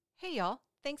Hey, y'all.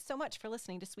 Thanks so much for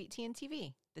listening to Sweet Tea and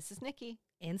TV. This is Nikki.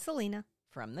 And Selena.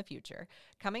 From the future,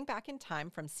 coming back in time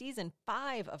from season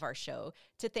 5 of our show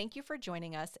to thank you for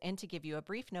joining us and to give you a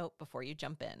brief note before you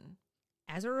jump in.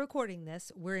 As we're recording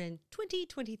this, we're in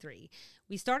 2023.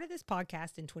 We started this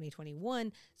podcast in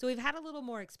 2021, so we've had a little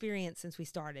more experience since we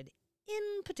started.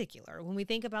 In particular, when we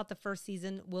think about the first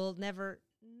season, we'll never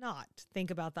not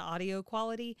think about the audio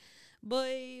quality.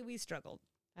 Boy, we struggled.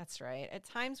 That's right. At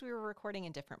times we were recording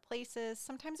in different places.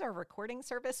 Sometimes our recording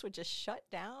service would just shut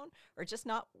down or just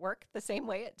not work the same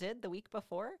way it did the week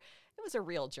before. It was a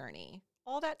real journey.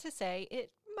 All that to say,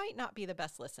 it might not be the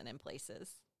best listen in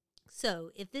places.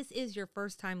 So, if this is your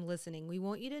first time listening, we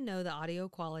want you to know the audio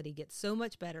quality gets so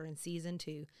much better in season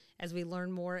 2 as we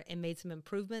learn more and made some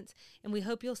improvements, and we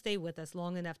hope you'll stay with us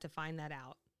long enough to find that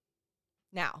out.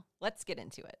 Now, let's get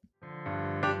into it.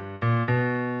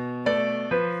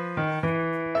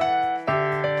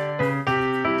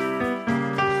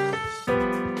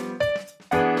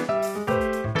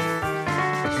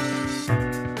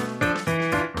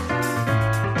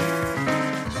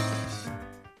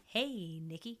 Hey,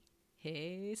 Nikki.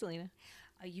 Hey, Selena.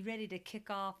 Are you ready to kick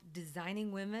off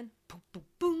Designing Women? Boom, boom,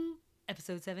 boom.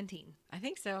 Episode 17. I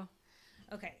think so.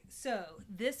 Okay, so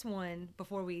this one,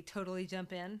 before we totally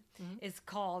jump in, is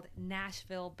called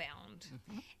Nashville Bound.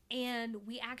 And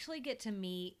we actually get to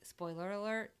meet, spoiler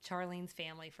alert, Charlene's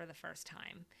family for the first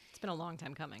time. It's been a long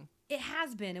time coming. It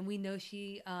has been, and we know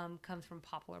she comes from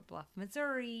Poplar Bluff,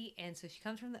 Missouri, and so she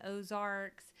comes from the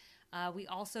Ozarks. We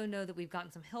also know that we've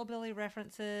gotten some hillbilly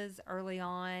references early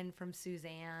on from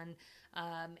Suzanne,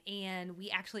 and we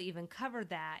actually even covered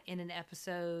that in an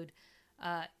episode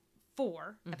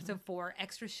 4, episode 4,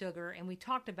 Extra Sugar, and we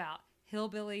talked about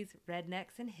hillbillies,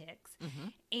 rednecks, and hicks.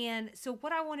 And so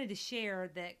what I wanted to share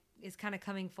that is kind of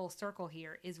coming full circle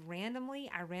here is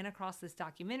randomly I ran across this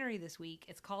documentary this week.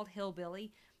 It's called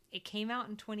Hillbilly. It came out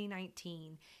in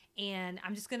 2019. And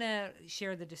I'm just going to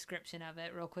share the description of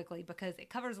it real quickly because it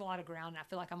covers a lot of ground and I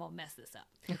feel like I'm going to mess this up.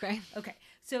 Okay.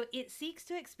 So it seeks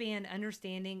to expand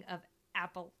understanding of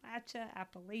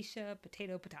Appalachia,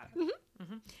 potato.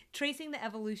 Tracing the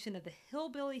evolution of the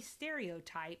hillbilly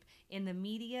stereotype in the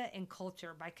media and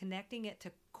culture by connecting it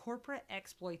to corporate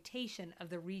exploitation of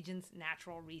the region's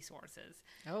natural resources.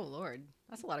 Oh, Lord.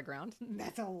 That's a lot of ground.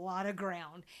 That's a lot of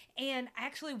ground. And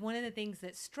actually, one of the things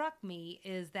that struck me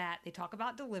is that they talk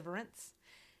about deliverance.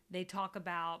 They talk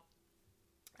about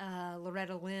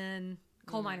Loretta Lynn,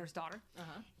 coal miner's daughter,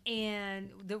 and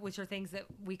which are things that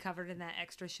we covered in that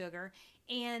Extra Sugar.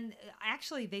 And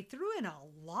actually, they threw in a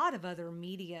lot of other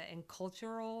media and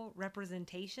cultural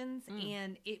representations,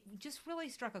 and it just really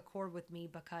struck a chord with me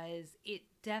because it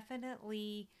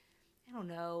definitely, I don't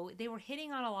know, they were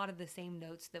hitting on a lot of the same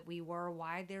notes that we were,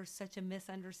 why there's such a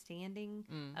misunderstanding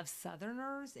of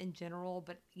Southerners in general,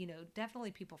 but, you know,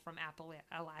 definitely people from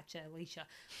Appalachia,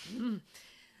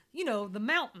 you know, the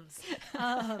mountains,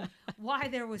 why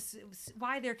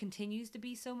there continues to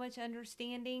be so much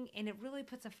understanding, and it really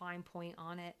puts a fine point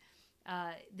on it.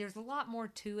 There's a lot more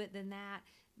to it than that,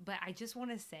 but I just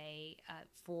want to say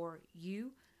for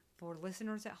you, for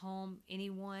listeners at home,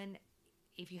 anyone,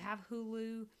 if you have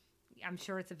Hulu, I'm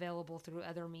sure it's available through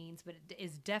other means, but it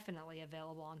is definitely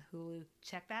available on Hulu.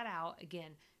 Check that out.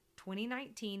 Again,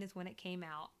 2019 is when it came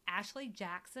out. Ashley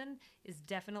Jackson is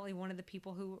definitely one of the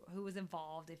people who was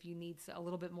involved if you need a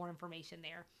little bit more information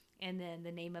there. And then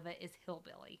the name of it is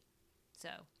Hillbilly. So,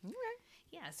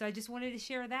 yeah, so I just wanted to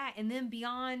share that. And then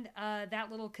beyond that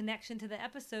little connection to the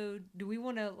episode, do we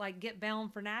want to like get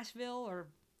bound for Nashville or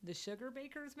the Sugar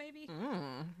Bakers maybe?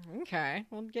 Okay,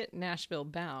 we'll get Nashville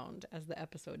Bound, as the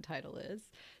episode title is.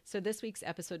 So this week's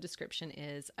episode description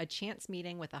is: a chance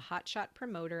meeting with a hotshot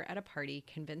promoter at a party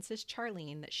convinces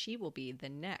Charlene that she will be the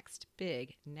next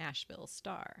big Nashville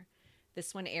star.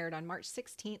 This one aired on March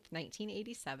 16th,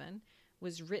 1987,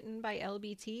 was written by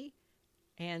LBT,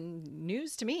 and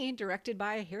news to me, directed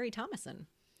by Harry Thomason,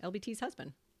 LBT's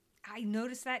husband. I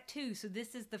noticed that too. So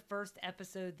this is the first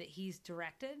episode that he's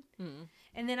directed.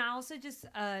 And then I also just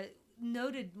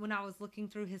noted when I was looking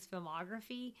through his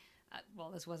filmography,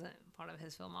 well, this wasn't part of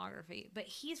his filmography, but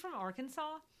he's from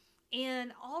Arkansas.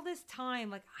 And all this time,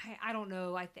 like, I don't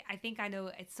know. I think I know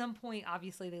at some point,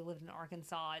 obviously they lived in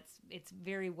Arkansas. It's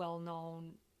very well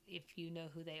known if you know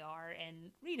who they are and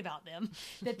read about them,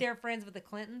 that they're friends with the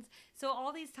Clintons. So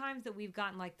all these times that we've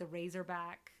gotten like the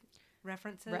Razorback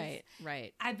references.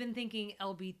 Right. I've been thinking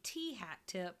LBT hat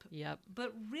tip. Yep.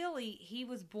 But really, he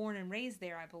was born and raised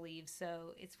there, I believe.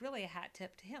 So it's really a hat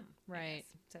tip to him. Right.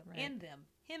 So, right. and them.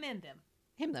 Him and them.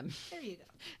 Him, them. There you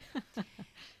go.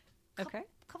 Okay.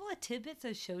 Couple of tidbits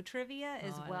of show trivia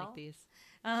as well. I like these.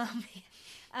 Um,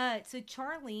 so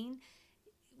Charlene,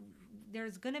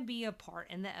 there's going to be a part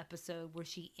in the episode where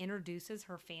she introduces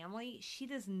her family. She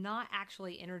does not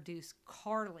actually introduce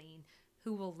Carlene,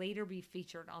 who will later be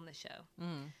featured on the show.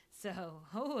 So,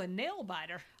 a nail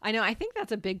biter. I know. I think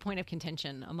that's a big point of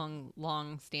contention among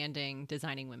long-standing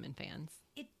Designing Women fans.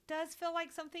 It does feel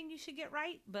like something you should get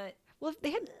right, but... Well,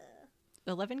 they had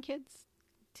 11 kids?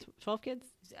 12 kids?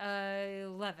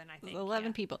 11, I think.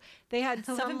 11 people. They had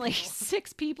some like people.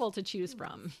 6 people to choose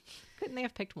from. Couldn't they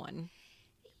have picked one?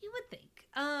 You would think.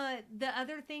 The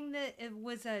other thing that it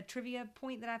was a trivia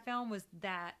point that I found was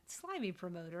that slimy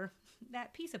promoter,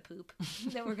 that piece of poop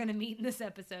that we're going to meet in this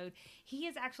episode, he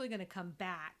is actually going to come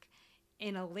back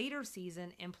in a later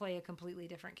season and play a completely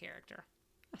different character.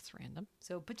 That's random.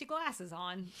 So put your glasses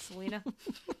on, Selena.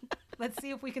 Let's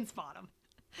see if we can spot him.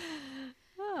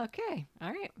 Oh, okay. All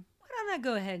right. Why don't I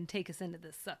go ahead and take us into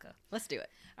this sucker? Let's do it.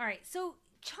 All right. So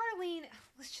Charlene,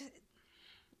 let's just...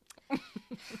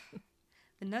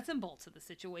 The nuts and bolts of the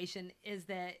situation is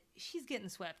that she's getting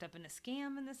swept up in a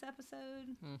scam in this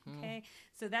episode. Okay.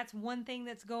 So that's one thing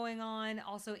that's going on.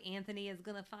 Also, Anthony is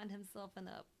going to find himself in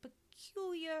a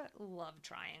peculiar love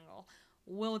triangle.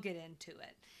 We'll get into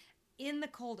it. In the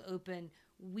cold open,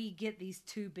 we get these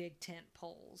 2 big tent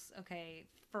poles. Okay.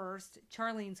 First,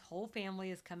 Charlene's whole family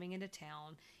is coming into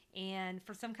town, and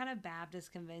for some kind of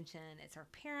Baptist convention, it's her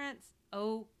parents.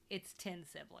 Oh, it's 10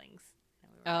 siblings.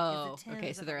 Oh,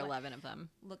 okay. So there are 11 of them.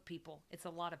 Look, people, it's a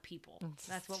lot of people.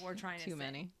 That's what we're trying to say. Too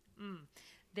many.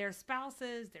 Their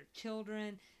spouses, their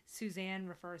children. Suzanne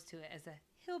refers to it as a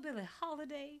hillbilly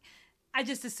holiday. I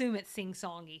just assume it's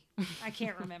sing-songy. I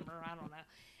can't remember. I don't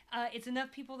know. It's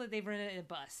enough people that they've rented a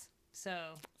bus. So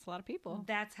it's a lot of people.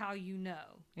 That's how you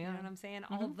know. Yeah. You know what I'm saying?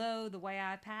 Although the way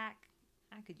I pack,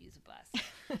 I could use a bus.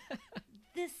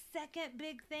 This second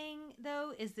big thing,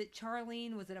 though, is that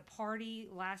Charlene was at a party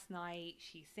last night.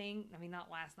 She sang,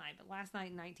 not last night, but last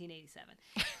night in 1987.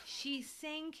 She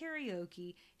sang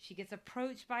karaoke. She gets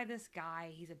approached by this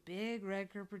guy. He's a big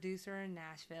record producer in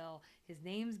Nashville. His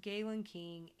name's Galen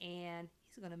King, and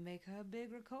he's going to make her a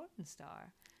big recording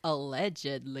star.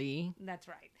 Allegedly. That's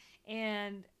right.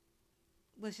 And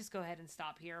let's just go ahead and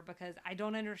stop here because I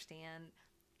don't understand.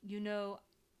 You know,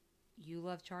 you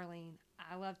love Charlene.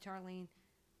 I love Charlene.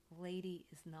 Lady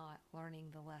is not learning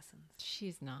the lessons.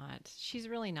 She's not. She's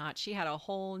really not. She had a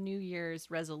whole New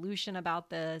Year's resolution about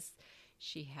this.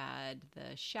 She had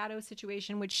the shadow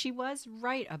situation, which she was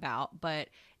right about, but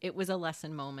it was a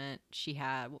lesson moment. She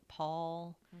had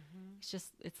Paul.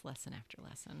 It's lesson after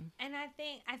lesson. And I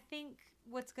think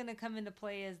what's going to come into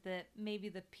play is that maybe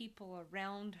the people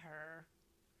around her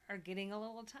are getting a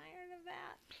little tired of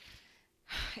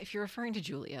that. If you're referring to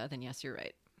Julia, then yes, you're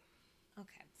right.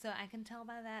 Okay, so I can tell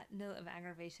by that note of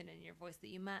aggravation in your voice that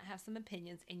you might have some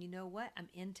opinions, and you know what? I'm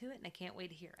into it, and I can't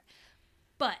wait to hear it.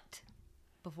 But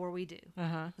before we do,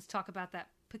 let's talk about that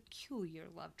peculiar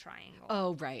love triangle.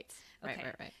 Oh, right.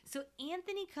 Okay. Right. So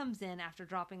Anthony comes in after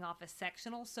dropping off a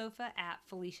sectional sofa at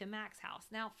Felicia Mack's house.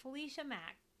 Now, Felicia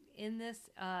Mack in this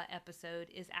episode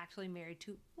is actually married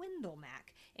to Wendell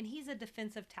Mack, and he's a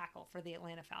defensive tackle for the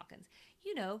Atlanta Falcons.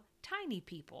 You know, tiny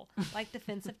people like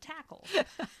defensive tackles.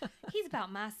 He's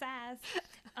about my size.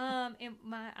 And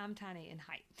I'm tiny in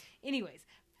height. Anyways,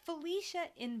 Felicia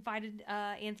invited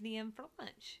Anthony in for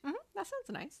lunch. That sounds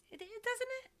nice. It doesn't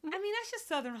it? I mean, that's just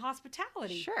Southern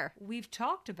hospitality. Sure. We've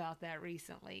talked about that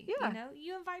recently. Yeah. You know,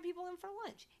 you invite people in for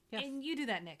lunch. Yes. And you do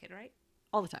that naked, right?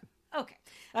 All the time. Okay.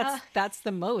 That's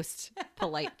the most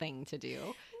polite thing to do.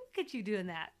 Look at you doing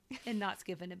that and not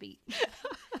skipping a beat.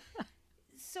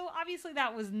 So obviously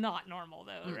that was not normal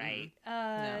though, right?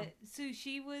 No. So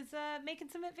she was making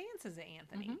some advances at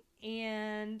Anthony.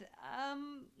 And,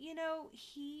 you know,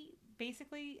 he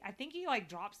basically, I think he like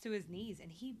drops to his knees and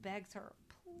he begs her,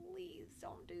 please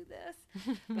don't do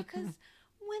this. Because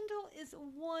Wendell is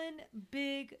one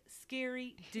big,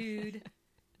 scary dude.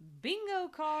 Bingo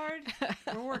card.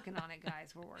 We're working on it,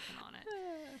 guys. We're working on it.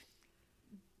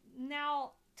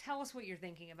 Now, tell us what you're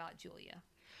thinking about Julia.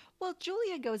 Well,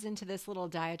 Julia goes into this little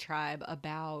diatribe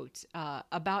about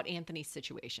Anthony's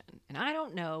situation. And I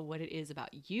don't know what it is about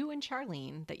you and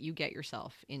Charlene that you get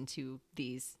yourself into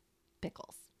these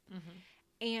pickles.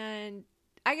 And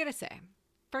I got to say,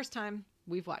 first time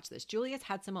we've watched this, Julia's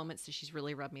had some moments that she's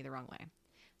really rubbed me the wrong way.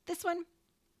 This one,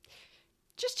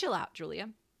 just chill out, Julia.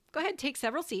 Go ahead, take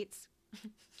several seats.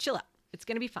 Chill out. It's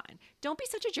going to be fine. Don't be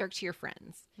such a jerk to your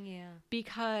friends. Yeah.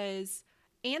 Because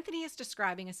Anthony is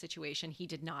describing a situation he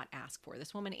did not ask for.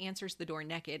 This woman answers the door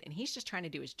naked, and he's just trying to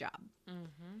do his job.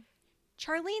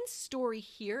 Charlene's story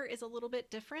here is a little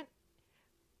bit different,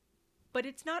 but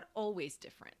it's not always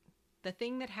different. the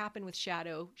thing that happened with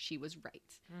Shadow, she was right.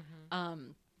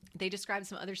 They described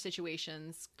some other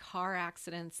situations, car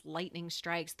accidents, lightning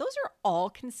strikes. Those are all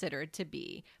considered to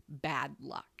be bad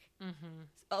luck.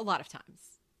 A lot of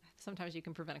times. Sometimes you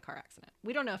can prevent a car accident.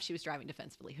 We don't know if she was driving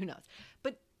defensively. Who knows?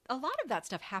 But a lot of that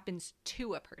stuff happens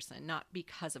to a person, not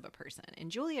because of a person.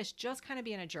 And Julia's just kind of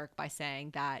being a jerk by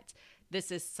saying that this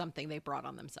is something they brought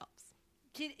on themselves.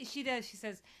 She does. She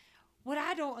says, what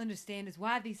I don't understand is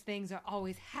why these things are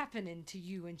always happening to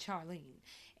you and Charlene.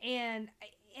 And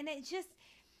it just,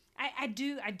 I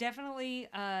definitely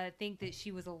think that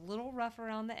she was a little rough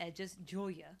around the edges.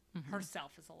 Julia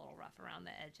herself is a little rough around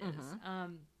the edges.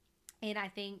 And I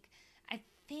think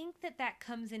that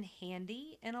comes in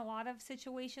handy in a lot of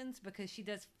situations because she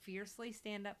does fiercely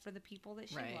stand up for the people that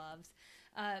she loves.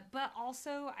 But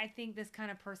also, I think this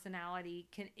kind of personality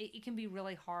can be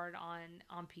really hard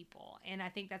on people, and I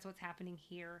think that's what's happening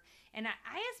here. And I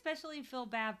especially feel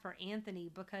bad for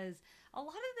Anthony because a lot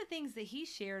of the things that he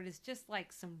shared is just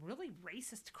like some really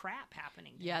racist crap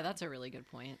happening. Yeah, that's a really good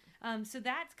point. So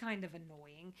that's kind of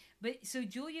annoying. But so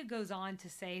Julia goes on to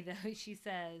say that she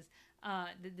says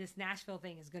that this Nashville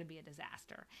thing is going to be a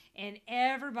disaster, and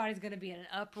everybody's going to be in an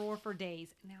uproar for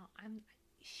days. Now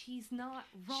she's not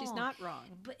wrong. She's not wrong.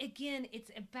 But again, it's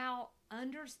about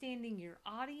understanding your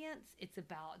audience. It's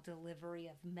about delivery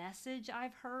of message,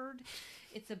 I've heard.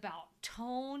 It's about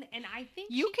tone. And I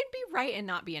think you can be right and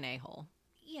not be an a-hole.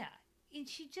 Yeah. And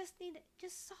she just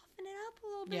soften it up a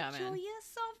little bit, Yeah, Julia.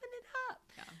 Soften it up.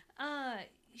 Yeah.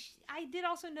 I did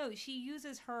also note she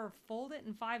uses her fold it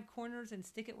in 5 corners and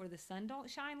stick it where the sun don't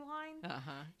shine line.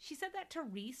 She said that to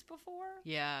Reese before.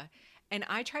 Yeah. And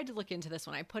I tried to look into this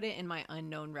one. I put it in my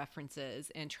unknown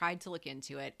references and tried to look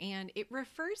into it. And it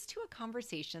refers to a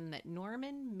conversation that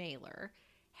Norman Mailer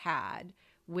had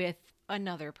with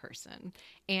another person.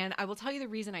 And I will tell you the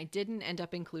reason I didn't end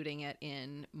up including it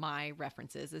in my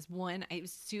references is one, it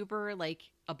was super like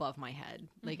above my head.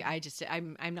 Like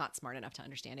I'm not smart enough to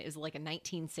understand it. It was like a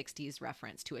 1960s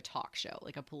reference to a talk show,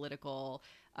 like a political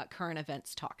current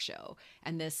events talk show.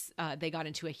 And this, they got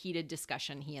into a heated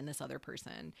discussion, he and this other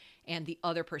person. And the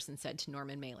other person said to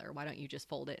Norman Mailer, why don't you just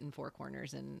fold it in 4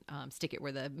 corners and stick it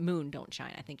where the moon don't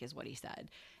shine, I think is what he said.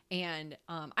 And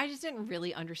I just didn't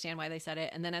really understand why they said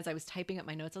it. And then as I was typing up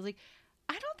my notes, I was like,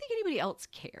 I don't think anybody else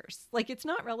cares. Like, it's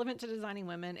not relevant to Designing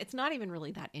Women. It's not even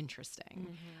really that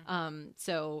interesting.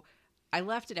 So I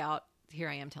left it out. Here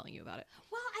I am telling you about it.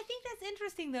 Well, I think that's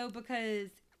interesting, though, because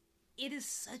it is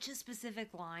such a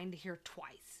specific line to hear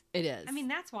twice. It is. I mean,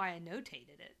 that's why I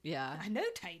notated it. Yeah. I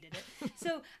notated it.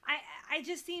 So I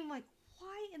just seem like,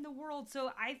 why in the world?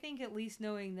 So I think at least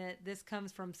knowing that this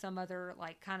comes from some other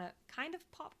like kind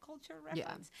of pop culture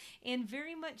reference, and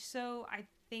very much so, I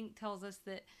think tells us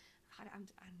that I'm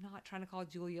not trying to call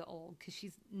Julia old because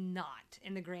she's not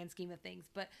in the grand scheme of things,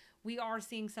 but we are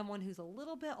seeing someone who's a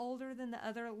little bit older than the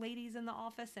other ladies in the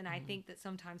office, and I think that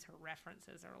sometimes her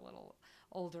references are a little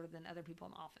older than other people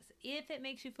in the office. If it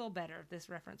makes you feel better if this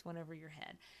reference went over your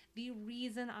head, the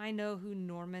reason I know who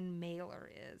Norman Mailer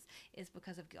is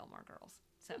because of Gilmore Girls.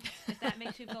 So if that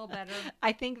makes you feel better.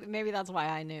 I think maybe that's why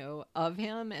I knew of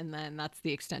him, and then that's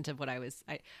the extent of what I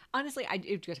honestly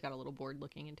just got a little bored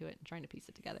looking into it and trying to piece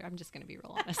it together. I'm just going to be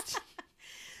real honest.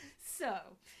 So,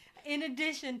 in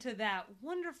addition to that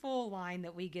wonderful line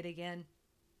that we get again,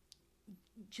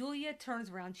 Julia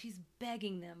turns around. She's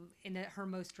begging them in her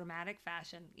most dramatic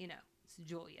fashion, it's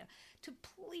Julia, to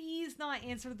please not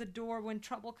answer the door when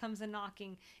trouble comes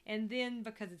a-knocking. And then,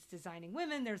 because it's Designing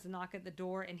Women, there's a knock at the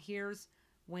door, and here's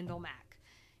Wendell Mack.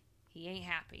 He ain't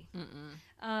happy.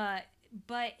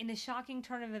 But in a shocking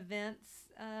turn of events,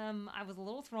 I was a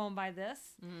little thrown by this.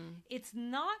 It's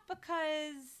not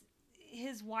because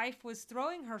his wife was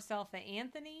throwing herself at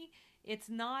Anthony. It's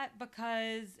not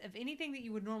because of anything that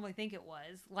you would normally think it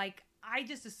was. Like, I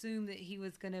just assumed that he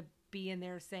was going to be in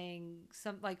there saying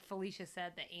like Felicia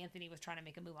said, that Anthony was trying to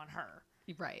make a move on her.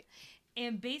 Right.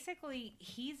 And basically,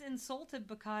 he's insulted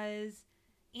because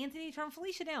Anthony turned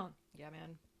Felicia down. Yeah,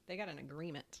 man. They got an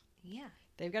agreement. Yeah.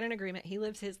 They've got an agreement. He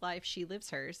lives his life. She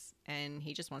lives hers. And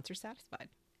he just wants her satisfied.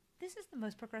 This is the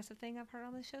most progressive thing I've heard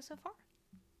on this show so far.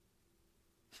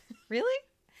 Really?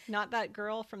 Not that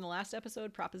girl from the last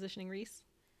episode propositioning Reese?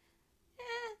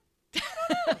 I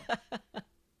don't know.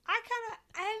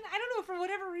 I don't know, for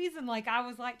whatever reason, like, I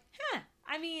was like,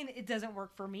 I mean, it doesn't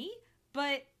work for me,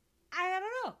 but I don't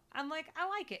know. I'm like, I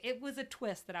like it. It was a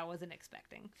twist that I wasn't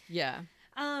expecting. Yeah.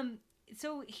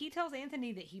 So he tells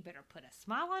Anthony that he better put a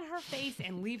smile on her face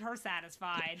and leave her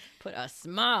satisfied. Put a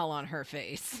smile on her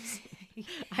face.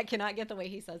 I cannot get the way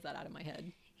he says that out of my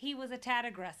head. he was a tad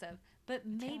aggressive, but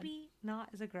maybe not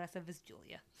as aggressive as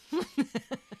Julia.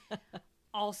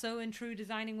 Also, in true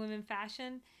Designing Women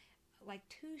fashion, like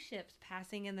two ships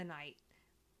passing in the night.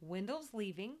 Wendell's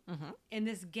leaving, and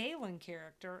this Galen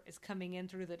character is coming in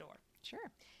through the door. Sure.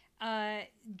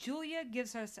 Julia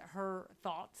gives us her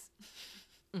thoughts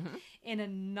in a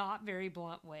not very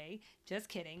blunt way. Just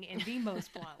kidding. In the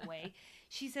most blunt way.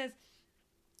 She says,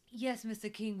 "Yes,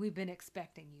 Mr. King, we've been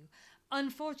expecting you.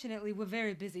 Unfortunately, we're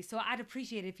very busy, so I'd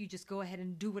appreciate it if you just go ahead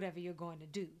and do whatever you're going to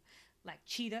do. Like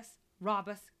cheat us, rob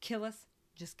us, kill us.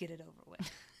 Just get it over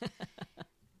with."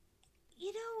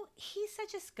 You know, he's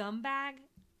such a scumbag.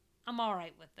 I'm all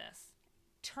right with this.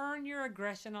 Turn your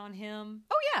aggression on him.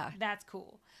 Oh, yeah. That's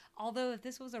cool. Although if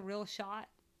this was a real shot,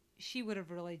 she would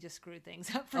have really just screwed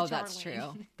things up for Charlene. That's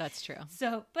true. That's true.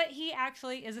 So, but he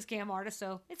actually is a scam artist,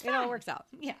 so it's fine. It all works out.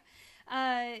 Yeah.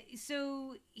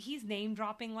 So he's name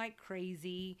dropping like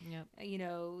crazy. Yep. You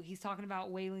know, he's talking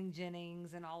about Waylon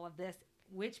Jennings and all of this,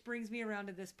 which brings me around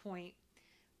to this point.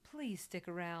 Please stick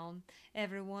around,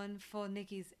 everyone, for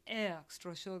Nikki's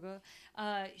extra sugar.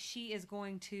 She is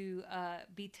going to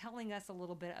be telling us a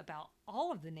little bit about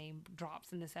all of the name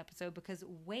drops in this episode, because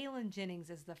Waylon Jennings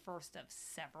is the first of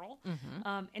several,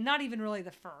 and not even really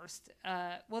the first.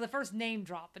 Well, the first name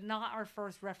drop, but not our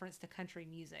first reference to country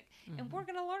music. And we're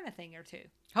going to learn a thing or two.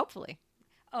 Hopefully.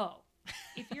 Oh,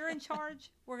 if you're in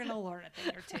charge, we're going to learn a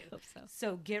thing or two. I hope so.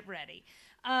 So get ready.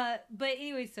 But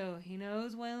anyway, so he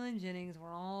knows Waylon Jennings.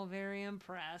 We're all very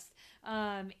impressed.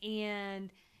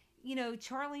 And, you know,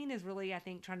 Charlene is really, I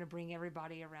think, trying to bring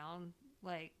everybody around.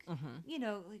 Like, you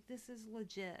know, like, this is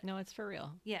legit. No, it's for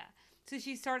real. Yeah. So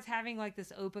she starts having like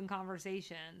this open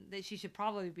conversation that she should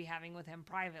probably be having with him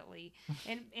privately.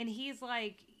 And he's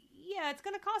like, yeah, it's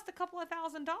going to cost a couple of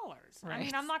 $1,000s. Right. I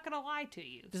mean, I'm not going to lie to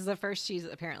you. This is the first she's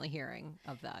apparently hearing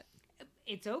of that.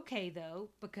 It's okay, though,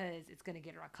 because it's going to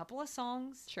get her a couple of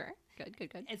songs. Sure.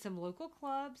 Good. And some local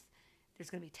clubs. There's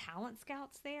going to be talent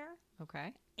scouts there.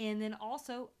 Okay. And then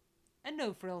also a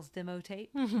No Frills demo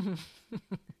tape. And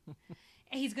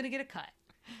he's going to get a cut.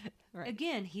 Right.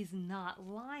 Again, he's not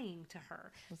lying to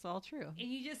her. It's all true. And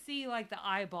you just see, like, the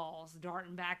eyeballs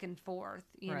darting back and forth,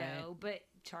 you know. But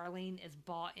Charlene is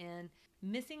bought in.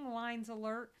 Missing lines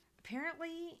alert.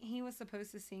 Apparently, he was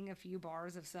supposed to sing a few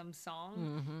bars of some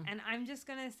song. And I'm just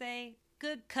going to say,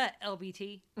 good cut,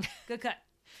 LBT. Good cut.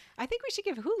 I think we should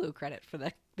give Hulu credit for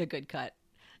the good cut.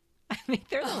 I mean,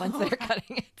 they're the ones that are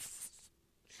cutting it.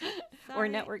 Or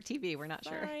network TV, we're not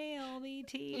sure. Sorry,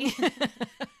 LBT.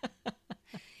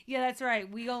 Yeah, that's right.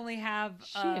 We only have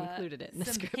she included it in the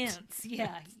some script. Hints.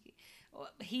 Yeah,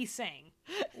 he sang.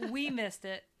 We missed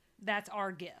it. That's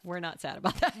our gift. We're not sad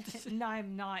about that. No,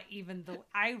 I'm not even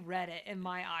I read it and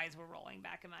my eyes were rolling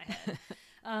back in my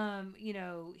head. You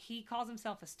know, he calls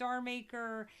himself a star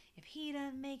maker. If he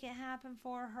doesn't make it happen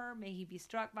for her, may he be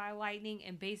struck by lightning.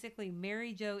 And basically,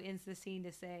 Mary Jo ends the scene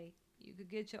to say, "You could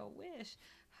get your wish.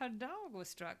 Her dog was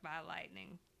struck by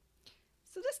lightning."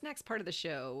 So this next part of the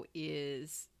show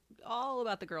is all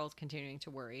about the girls continuing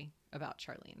to worry about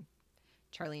Charlene.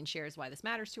 Charlene shares why this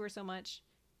matters to her so much,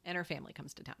 and her family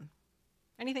comes to town.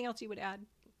 Anything else you would add?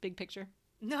 Big picture?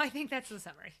 No, I think that's the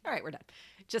summary. All right, we're done.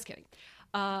 Just kidding.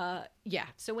 Yeah,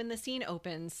 so when the scene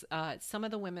opens, some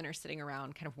of the women are sitting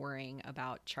around kind of worrying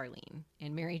about Charlene.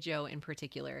 And Mary Jo in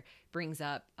particular brings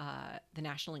up the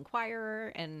National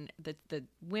Enquirer and the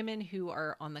women who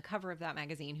are on the cover of that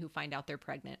magazine who find out they're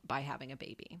pregnant by having a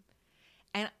baby.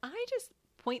 And I just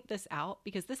point this out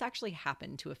because this actually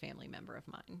happened to a family member of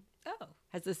mine. Oh.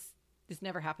 Has this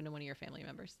never happened to one of your family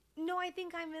members? No, I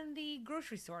think I'm in the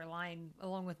grocery store line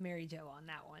along with Mary Jo on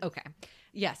that one. Okay.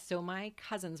 Yes. So my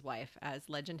cousin's wife, as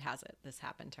legend has it, this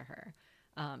happened to her.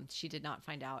 She did not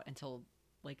find out until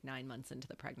like 9 months into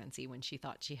the pregnancy when she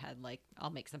thought she had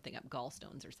I'll make something up,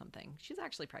 gallstones or something. She's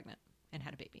actually pregnant and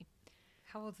had a baby.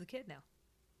 How old's the kid now?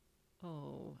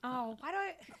 Oh. Why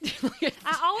do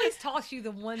I always toss you the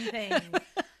one thing.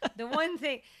 The one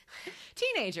thing.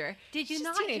 Teenager. Did you She's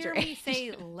not teenager hear me age.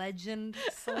 say legend,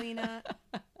 Selena?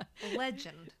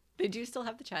 Legend. They do still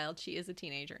have the child. She is a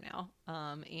teenager now.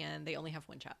 And they only have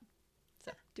one child.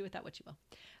 So do with that what you will.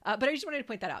 But I just wanted to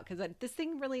point that out because this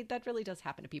thing really does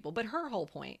happen to people. But her whole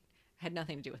point had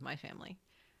nothing to do with my family.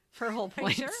 Her whole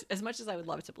point, sure? As much as I would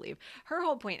love to believe, her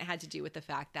whole point had to do with the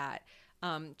fact that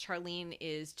Charlene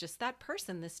is just that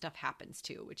person this stuff happens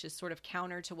to, which is sort of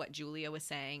counter to what Julia was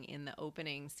saying in the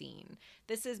opening scene.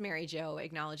 This is Mary Jo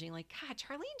acknowledging God,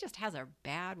 Charlene just has a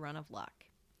bad run of luck.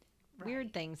 Right.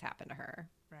 Weird things happen to her.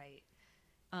 Right.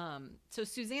 So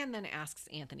Suzanne then asks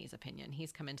Anthony's opinion.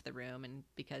 He's come into the room and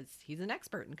because he's an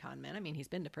expert in con men, I mean, he's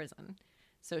been to prison.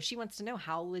 So she wants to know,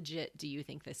 how legit do you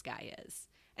think this guy is?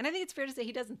 And I think it's fair to say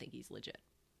he doesn't think he's legit.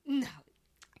 No.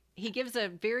 He gives a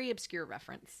very obscure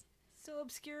reference. So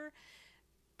obscure.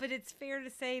 But it's fair to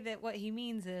say that what he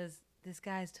means is this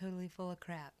guy's totally full of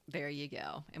crap. There you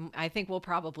go. And I think we'll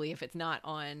probably, if it's not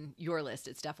on your list,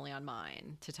 it's definitely on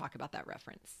mine to talk about that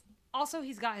reference. Also,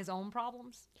 he's got his own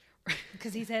problems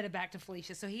because he's headed back to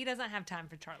Felicia. So he doesn't have time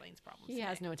for Charlene's problems. He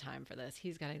has no time for this.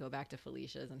 He's got to go back to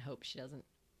Felicia's and hope she doesn't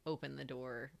open the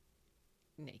door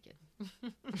naked.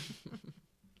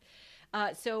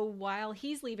 So while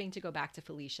he's leaving to go back to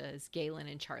Felicia's, Galen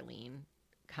and Charlene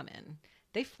come in.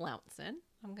 They flounce in.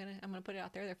 I'm gonna put it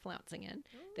out there. They're flouncing in.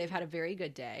 They've had a very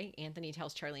good day. Anthony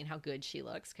tells Charlene how good she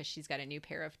looks because she's got a new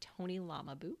pair of Tony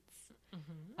Llama boots.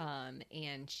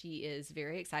 And she is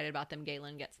very excited about them.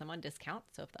 Galen gets them on discount.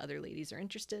 So if the other ladies are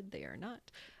interested, they are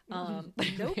not. But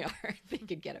Nope. they are. They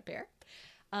could get a pair.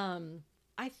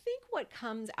 I think what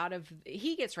comes out of,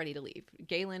 he gets ready to leave.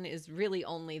 Galen is really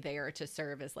only there to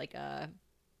serve as like a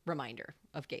reminder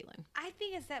of Galen. I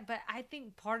think it's that, but I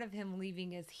think part of him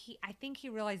leaving is I think he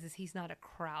realizes he's not a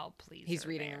crowd pleaser. He's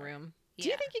reading there. the room. Yeah. Do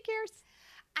you think he cares?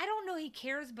 I don't know he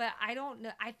cares, but I don't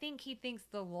know. I think he thinks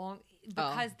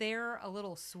because they're a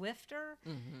little swifter,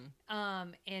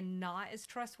 and not as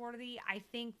trustworthy. I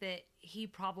think that he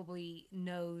probably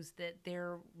knows that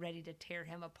they're ready to tear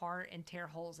him apart and tear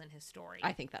holes in his story.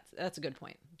 I think that's a good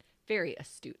point. Very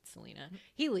astute, Selena.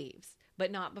 He leaves,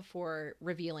 but not before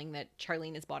revealing that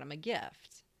Charlene has bought him a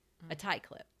gift, a tie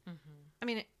clip. I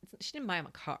mean, she didn't buy him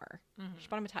a car. She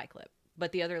bought him a tie clip.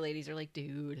 But the other ladies are like,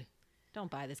 dude, don't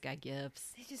buy this guy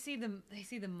gifts. They just see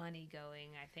the money going,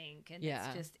 I think, and Yeah.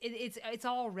 it's just it's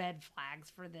all red flags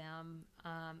for them.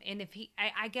 And if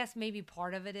I guess maybe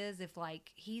part of it is if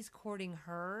like he's courting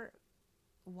her,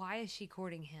 why is she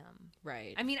courting him?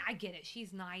 Right. I mean, I get it.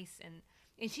 She's nice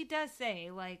and she does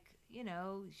say like, you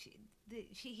know,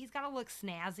 he's got to look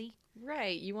snazzy.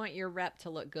 Right. You want your rep to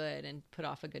look good and put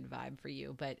off a good vibe for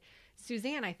you. But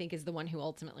Suzanne, I think, is the one who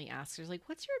ultimately asks her, like,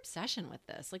 what's your obsession with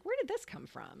this? Like, where did this come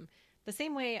from? The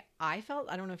same way I felt.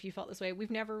 I don't know if you felt this way.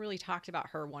 We've never really talked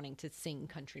about her wanting to sing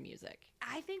country music.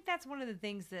 I think that's one of the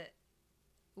things that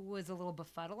was a little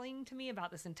befuddling to me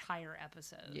about this entire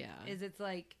episode. Yeah. Is it's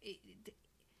like,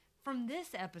 from this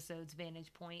episode's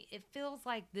vantage point, it feels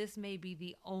like this may be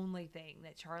the only thing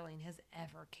that Charlene has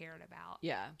ever cared about.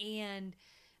 Yeah. And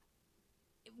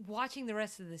watching the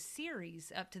rest of the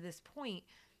series up to this point,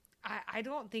 I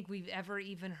don't think we've ever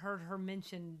even heard her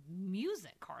mention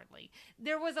music hardly.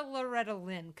 There was a Loretta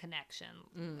Lynn connection.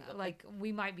 Like,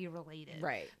 we might be related.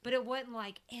 Right. But it wasn't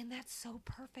like, and that's so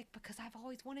perfect because I've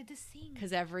always wanted to sing.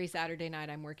 Because every Saturday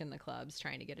night I'm working the clubs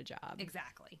trying to get a job.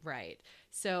 Exactly. Right.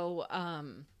 So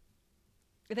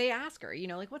they ask her, you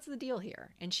know, like, what's the deal here?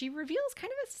 And she reveals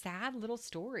kind of a sad little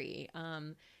story.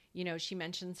 You know, she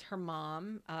mentions her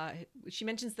mom. She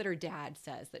mentions that her dad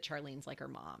says that Charlene's like her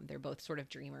mom. They're both sort of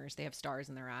dreamers. They have stars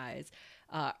in their eyes.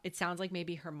 It sounds like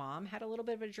maybe her mom had a little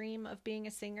bit of a dream of being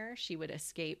a singer. She would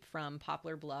escape from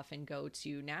Poplar Bluff and go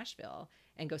to Nashville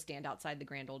and go stand outside the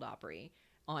Grand Ole Opry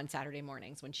on Saturday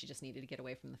mornings when she just needed to get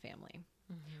away from the family.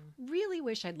 Really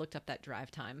wish I'd looked up that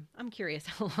drive time. I'm curious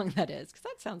how long that is, because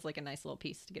that sounds like a nice little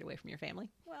piece to get away from your family.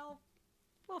 Well,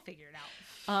 we'll figure it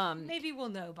out. Maybe we'll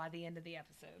know by the end of the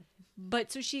episode.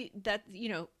 But so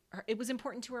it was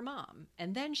important to her mom.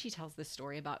 And then she tells this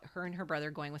story about her and her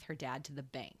brother going with her dad to the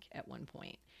bank at one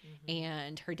point.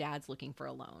 And her dad's looking for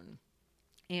a loan.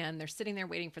 And they're sitting there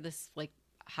waiting for this like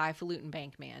highfalutin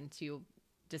bank man to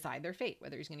decide their fate,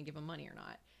 whether he's going to give them money or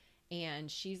not.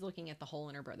 And she's looking at the hole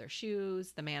in her brother's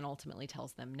shoes. The man ultimately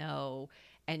tells them no.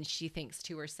 And she thinks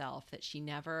to herself that she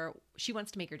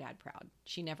wants to make her dad proud.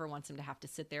 She never wants him to have to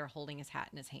sit there holding his hat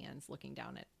in his hands, looking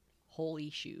down at holy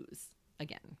shoes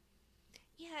again.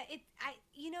 Yeah, it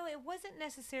wasn't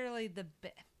necessarily the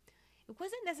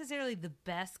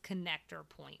best connector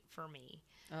point for me.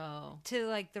 Oh. To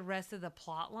like the rest of the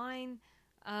plot line.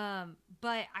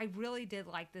 But I really did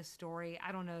like this story.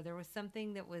 I don't know. There was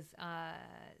something that was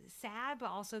sad, but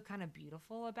also kind of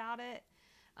beautiful about it.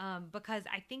 Because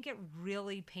I think it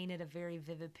really painted a very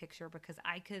vivid picture because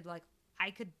I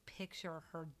could picture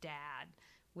her dad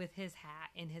with his hat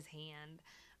in his hand.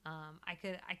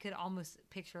 I could almost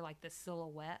picture like the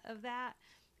silhouette of that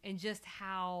and just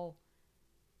how,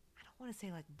 I don't want to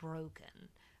say like broken,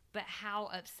 but how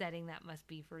upsetting that must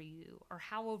be for you or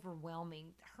how overwhelming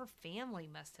her family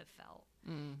must have felt.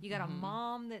 You got a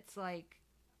mom that's like,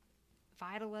 if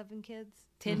I had 11 kids,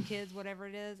 10 kids, whatever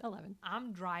it is, 11.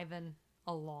 I'm driving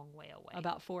a long way away.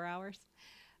 About 4 hours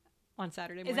on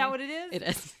Saturday morning. Is that what it is? It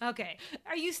is. Okay.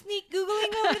 Are you sneak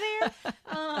Googling over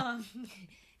there?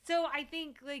 So I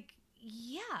think like,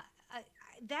 Yeah,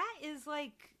 that is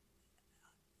like,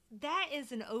 that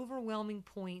is an overwhelming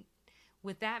point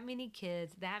with that many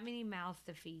kids, that many mouths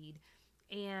to feed.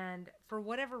 And for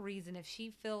whatever reason, if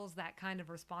she feels that kind of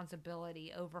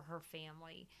responsibility over her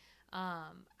family,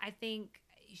 I think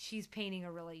she's painting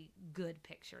a really good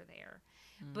picture there.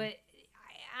 But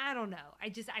I don't know. I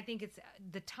think it's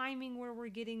the timing where we're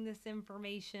getting this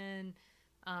information,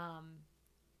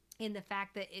 and the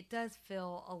fact that it does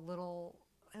feel a little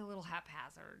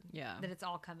haphazard. Yeah. That it's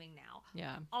all coming now.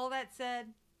 Yeah. All that said,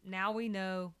 now we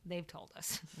know, they've told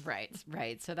us.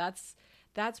 Right. So that's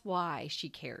why she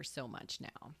cares so much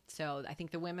now. So I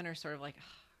think the women are sort of like,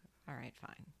 all right,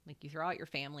 fine. Like, you throw out your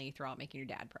family, you throw out making your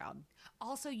dad proud.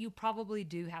 Also, you probably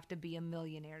do have to be a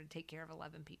millionaire to take care of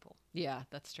 11 people. Yeah,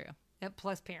 that's true.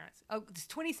 Plus parents. Oh, it's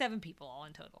 27 people all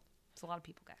in total. It's a lot of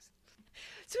people, guys.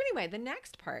 So anyway, the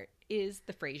next part is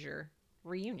the Frasier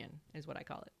reunion, is what I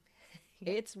call it.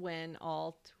 Yeah. It's when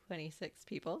all 26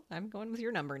 people, I'm going with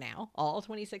your number now, all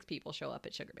 26 people show up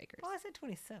at Sugar Baker's. Well, I said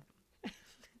 27.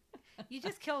 You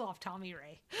just killed off Tommy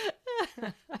Ray.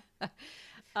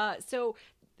 So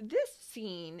this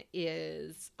scene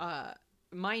is,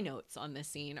 my notes on this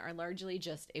scene are largely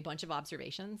just a bunch of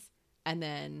observations and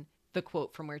then the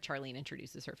quote from where Charlene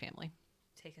introduces her family.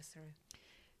 Take us through.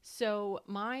 So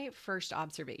my first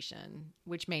observation,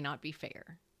 which may not be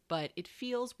fair, but it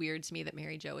feels weird to me that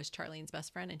Mary Jo is Charlene's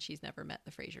best friend and she's never met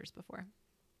the Frasers before.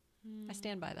 I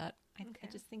stand by that. I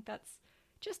just think that's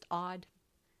just odd.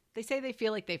 They say they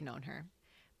feel like they've known her.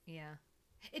 Yeah.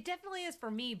 It definitely is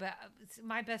for me, but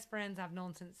my best friends I've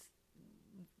known since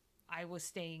I was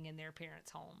staying in their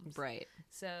parents' homes. Right.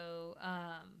 So,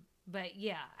 but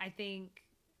yeah, I definitely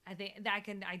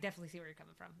see where you're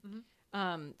coming from. Mm-hmm.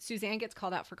 Suzanne gets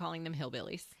called out for calling them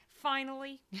hillbillies.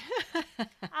 Finally.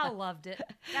 I loved it.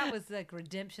 That was like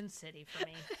Redemption City for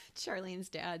me. Charlene's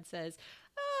dad says,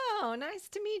 "Oh, nice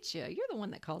to meet you. You're the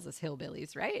one that calls us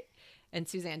hillbillies, right?" And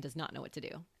Suzanne does not know what to do.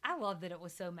 I love that it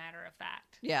was so matter of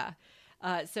fact. Yeah.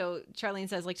 So Charlene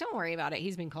says, like, don't worry about it.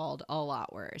 He's been called a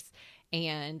lot worse.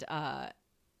 And,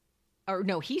 or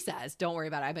no, he says, don't worry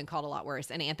about it. I've been called a lot worse.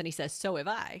 And Anthony says, so have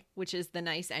I, which is the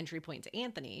nice entry point to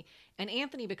Anthony. And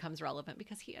Anthony becomes relevant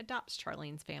because he adopts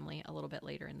Charlene's family a little bit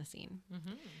later in the scene.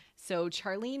 Mm-hmm. So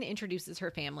Charlene introduces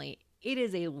her family. It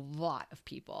is a lot of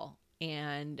people.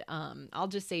 And I'll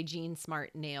just say Jean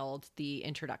Smart nailed the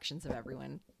introductions of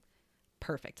everyone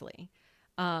perfectly.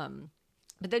 But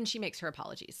then she makes her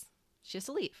apologies. She has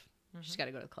to leave. Mm-hmm. She's got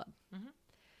to go to the club.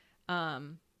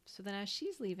 Mm-hmm. So then as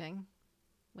she's leaving,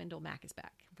 Wendell Mack is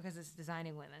back. Because it's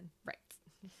designing women. Right.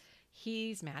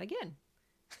 He's mad again.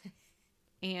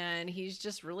 And he's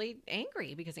just really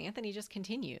angry because Anthony just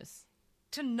continues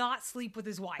to not sleep with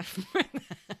his wife.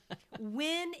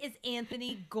 When is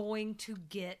Anthony going to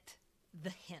get the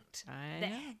hint? I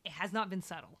know. It has not been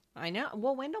subtle. I know.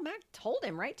 Well, Wendell Mack told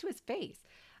him right to his face.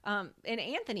 And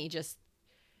Anthony just,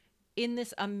 in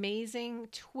this amazing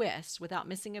twist, without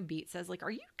missing a beat, says, like,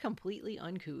 are you completely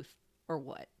uncouth or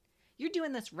what? You're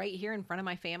doing this right here in front of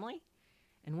my family?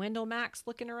 And Wendell Mack's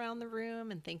looking around the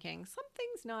room and thinking,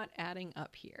 something's not adding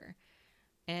up here.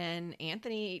 And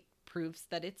Anthony proves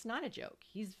that it's not a joke.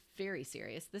 He's very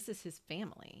serious. This is his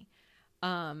family.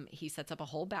 He sets up a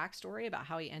whole backstory about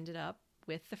how he ended up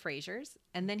with the Frasers,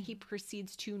 and then he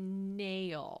proceeds to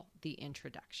nail the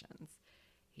introductions.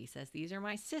 He says, these are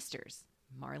my sisters,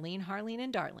 Marlene, Harlene,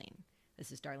 and Darlene.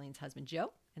 This is Darlene's husband,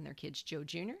 Joe, and their kids, Joe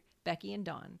Jr., Becky, and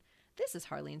Dawn. This is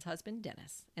Harlene's husband,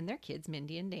 Dennis, and their kids,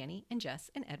 Mindy and Danny, and Jess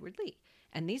and Edward Lee.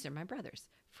 And these are my brothers,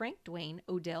 Frank, Dwayne,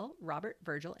 Odell, Robert,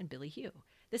 Virgil, and Billy Hugh.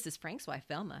 This is Frank's wife,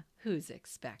 Velma, who's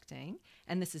expecting.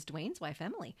 And this is Dwayne's wife,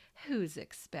 Emily, who's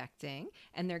expecting.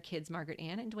 And their kids, Margaret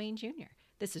Ann and Dwayne Jr.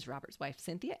 This is Robert's wife,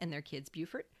 Cynthia, and their kids,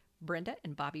 Buford, Brenda,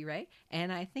 and Bobby Ray.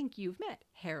 And I think you've met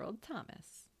Harold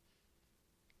Thomas.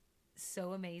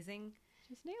 So amazing.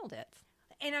 Just nailed it.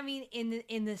 And I mean,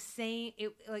 in the same,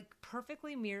 it like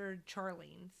perfectly mirrored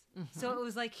Charlene's. Mm-hmm. So it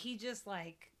was like he just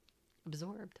like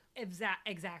absorbed.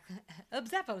 Exactly.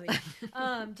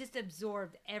 Just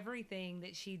absorbed everything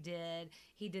that she did.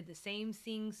 He did the same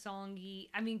sing-songy.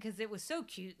 I mean, because it was so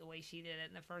cute the way she did it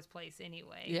in the first place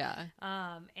anyway. Yeah.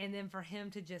 And then for him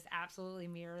to just absolutely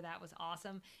mirror that was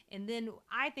awesome. And then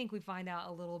I think we find out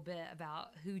a little bit about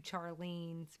who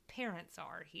Charlene's parents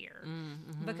are here.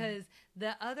 Mm-hmm. Because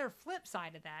the other flip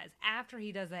side of that is after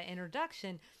he does that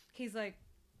introduction, he's like,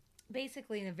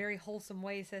 basically in a very wholesome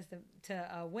way says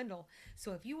to Wendell,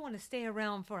 so if you want to stay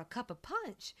around for a cup of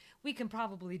punch, we can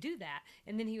probably do that.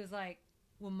 And then he was like,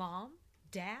 well, Mom,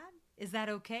 Dad, is that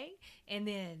okay? And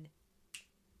then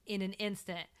in an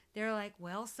instant, they're like,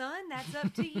 well, son, that's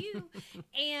up to you.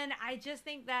 And I just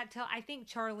think I think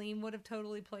Charlene would have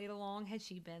totally played along had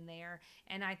she been there.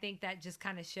 And I think that just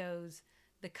kind of shows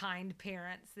the kind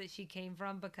parents that she came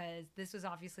from, because this was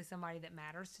obviously somebody that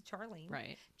matters to Charlene.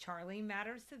 Right. Charlene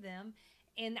matters to them.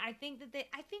 And I think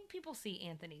I think people see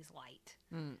Anthony's light.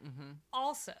 Mm-hmm.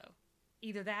 Also,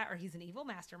 either that or he's an evil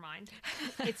mastermind.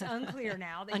 It's unclear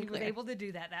now that he was able to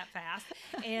do that fast.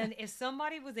 And if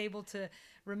somebody was able to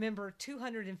remember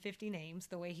 250 names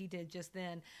the way he did just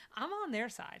then, I'm on their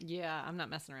side. Yeah, I'm not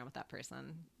messing around with that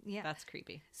person. Yeah. That's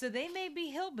creepy. So they may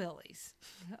be hillbillies,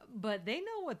 but they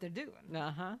know what they're doing.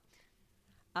 Uh-huh.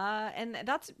 And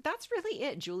that's really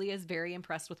it. Julia's very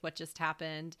impressed with what just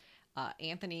happened.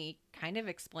 Anthony kind of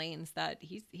explains that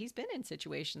he's been in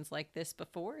situations like this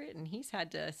before, and he's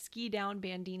had to ski down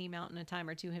Bandini Mountain a time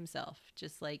or two himself,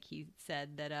 just like he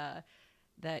said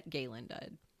that Galen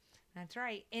did. That's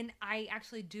right. And I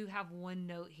actually do have one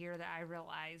note here that I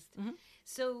realized. Mm-hmm.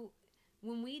 So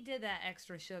when we did that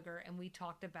extra sugar and we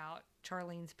talked about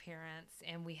Charlene's parents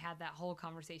and we had that whole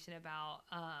conversation about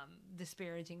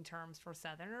disparaging terms for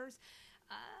Southerners,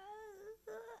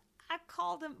 I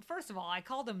called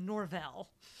him Norvell.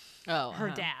 Oh, her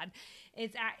dad.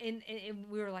 It's and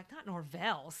we were like, not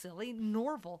Norvell, silly,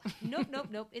 Norval.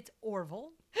 Nope. It's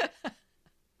Orville.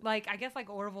 Like, I guess like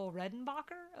Orville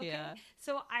Redenbacher. Okay. Yeah.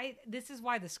 So this is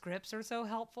why the scripts are so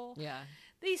helpful. Yeah.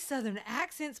 These Southern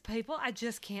accents, people, I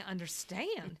just can't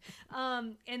understand.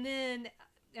 And then.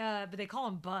 But they call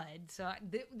him Bud, so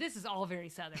this is all very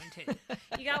Southern too.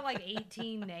 You got like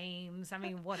 18 names. I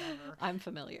mean, whatever. I'm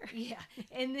familiar. Yeah,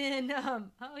 and then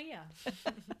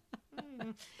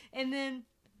and then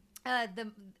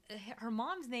her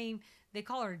mom's name, they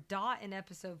call her Dot in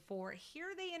episode 4. Here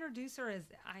they introduce her as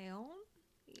Ione.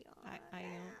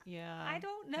 Yeah. I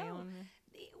don't know. Ione.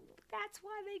 That's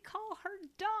why they call her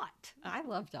Dot. I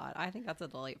love Dot. I think that's a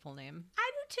delightful name.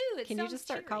 I do too. Can you just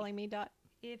start calling me Dot?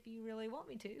 If you really want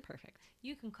me to. Perfect.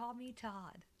 You can call me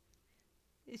Todd.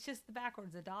 It's just the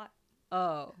backwards of Dot.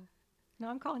 Oh. No,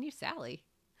 I'm calling you Sally.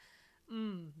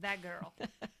 That girl.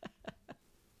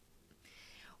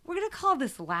 We're going to call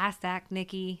this last act,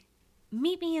 Nikki,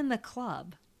 Meet Me in the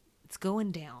Club. It's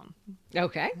going down.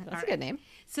 Okay. That's a good name.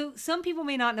 So some people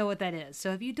may not know what that is.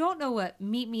 So if you don't know what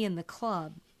Meet Me in the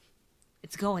Club,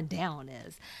 It's Going Down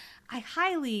is, I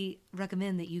highly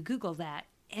recommend that you Google that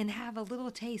and have a little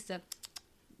taste of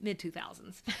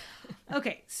mid-2000s.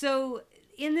 Okay, so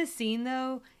in this scene,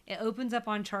 though, it opens up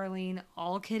on Charlene,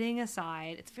 all kidding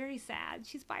aside. It's very sad.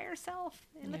 She's by herself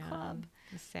in the club.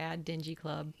 A sad, dingy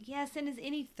club. Yes, and as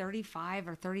any 35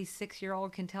 or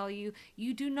 36-year-old can tell you,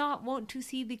 you do not want to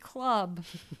see the club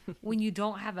when you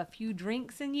don't have a few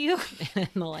drinks in you. And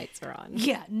the lights are on.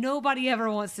 Yeah, nobody ever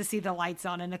wants to see the lights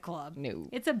on in a club. No.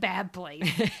 It's a bad place.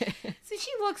 So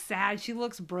she looks sad. She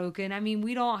looks broken. I mean,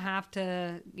 we don't have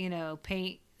to,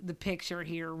 paint the picture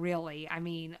here, really. I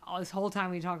mean, all this whole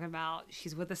time we talking about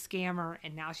she's with a scammer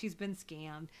and now she's been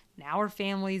scammed. Now her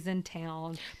family's in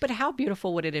town. But how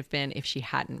beautiful would it have been if she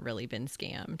hadn't really been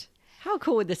scammed? How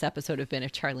cool would this episode have been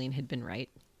if Charlene had been right?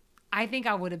 I think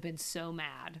I would have been so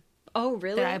mad. Oh,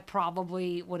 really? That I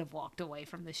probably would have walked away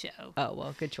from the show. Oh,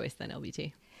 well, good choice then,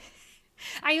 LBT.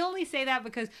 I only say that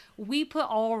because we put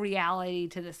all reality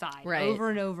to the side over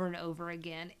and over and over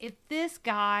again. If this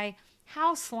guy,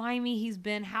 how slimy he's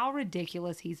been, how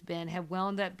ridiculous he's been, had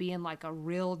wound up being like a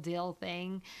real deal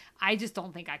thing, I just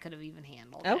don't think I could have even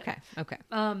handled it. Okay.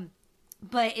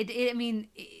 But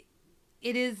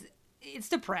it's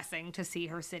depressing to see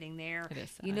her sitting there. It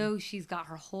is sad. She's got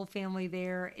her whole family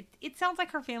there. It sounds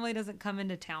like her family doesn't come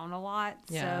into town a lot.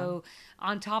 Yeah. So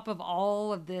on top of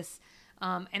all of this,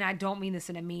 and I don't mean this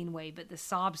in a mean way, but the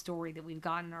sob story that we've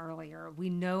gotten earlier, we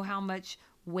know how much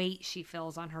weight she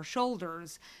feels on her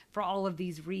shoulders for all of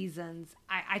these reasons.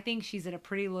 I think she's at a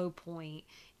pretty low point.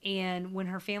 And when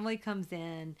her family comes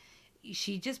in,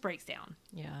 she just breaks down.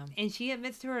 Yeah. And she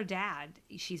admits to her dad,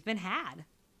 she's been had.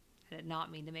 I did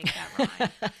not mean to make that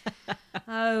rhyme.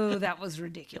 Oh, that was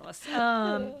ridiculous.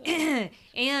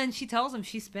 And she tells him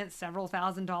she spent several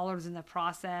 $1,000s in the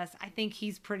process. I think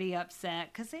he's pretty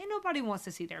upset because nobody wants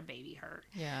to see their baby hurt.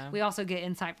 Yeah. We also get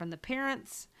insight from the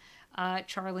parents.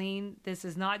 Charlene, this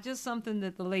is not just something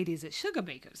that the ladies at Sugar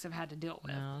Bakers have had to deal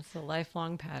with. No, it's a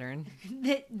lifelong pattern.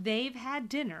 They've had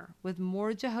dinner with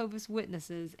more Jehovah's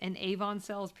Witnesses and Avon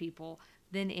salespeople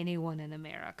than anyone in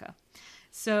America.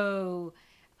 So,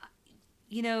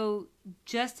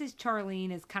 just as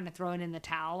Charlene is kind of throwing in the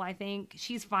towel, I think,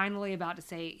 she's finally about to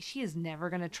say she is never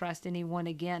going to trust anyone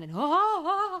again. And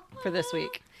for this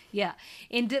week. Yeah.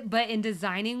 But in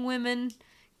designing women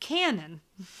canon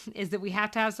is that we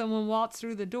have to have someone waltz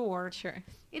through the door. Sure.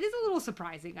 It is a little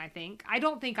surprising, I think. I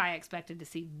don't think I expected to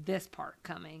see this part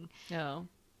coming. No.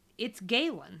 It's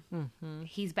Galen. Mm-hmm.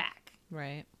 He's back.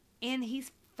 Right. And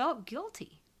he's felt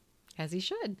guilty. As he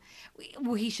should.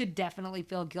 Well, he should definitely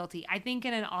feel guilty. I think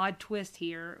in an odd twist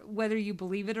here, whether you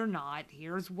believe it or not,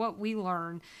 here's what we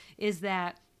learn is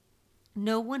that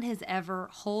no one has ever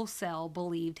wholesale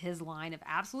believed his line of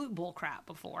absolute bullcrap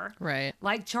before. Right.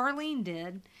 Like Charlene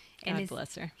did. And God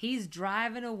bless her. He's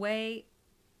driving away.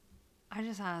 I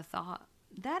just had a thought.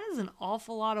 That is an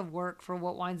awful lot of work for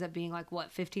what winds up being like,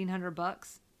 what,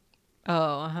 $1,500?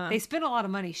 Oh, uh-huh. They spent a lot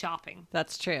of money shopping.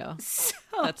 That's true. So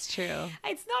That's true.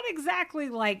 it's not exactly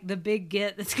like the big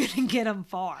get that's going to get him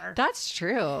far. That's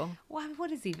true. Why?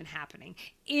 What is even happening?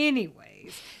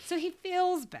 Anyways, so he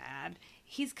feels bad.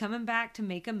 He's coming back to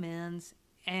make amends.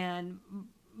 And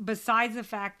besides the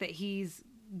fact that he's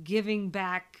giving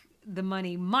back the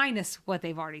money minus what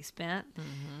they've already spent,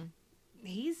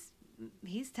 he's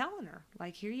telling her,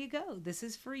 like, here you go. This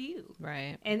is for you.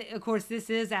 Right. And of course, this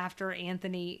is after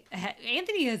Anthony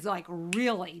has like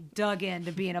really dug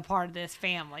into being a part of this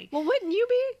family. Well, wouldn't you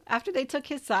be after they took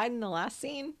his side in the last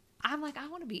scene? I'm like, I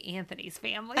want to be Anthony's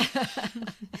family.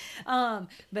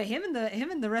 But him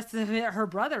and the rest of her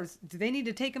brothers, do they need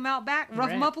to take him out back,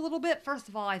 rough him up a little bit? First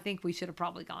of all, I think we should have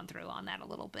probably gone through on that a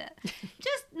little bit.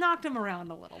 Just knocked him around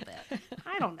a little bit.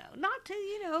 I don't know. Not to,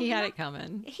 He had it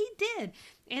coming. He did.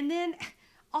 And then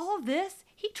all of this,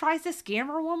 he tries to scam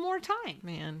her one more time.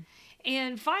 Man.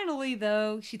 And finally,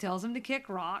 though, she tells him to kick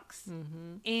rocks.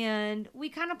 And we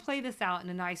kind of play this out in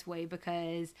a nice way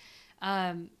because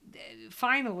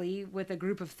finally, with a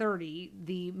group of 30,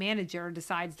 the manager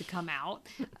decides to come out.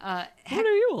 What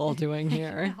are you all doing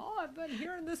here? Oh, I've been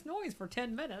hearing this noise for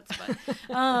 10 minutes.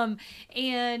 But,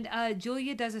 and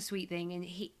Julia does a sweet thing, and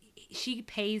she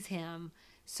pays him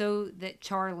so that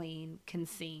Charlene can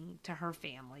sing to her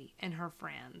family and her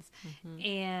friends.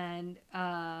 And,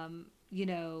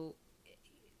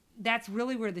 that's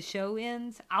really where the show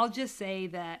ends. I'll just say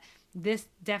that this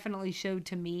definitely showed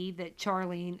to me that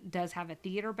Charlene does have a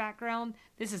theater background.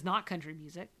 This is not country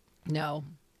music. No.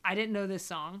 I didn't know this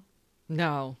song.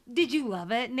 No. Did you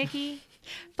love it, Nikki?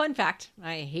 Fun fact,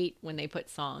 I hate when they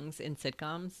put songs in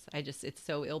sitcoms. It's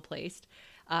so ill-placed.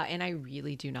 And I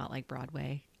really do not like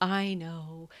Broadway. I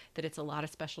know that it's a lot of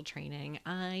special training.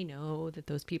 I know that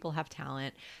those people have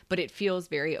talent, but it feels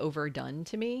very overdone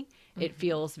to me. It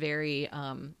feels very,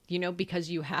 because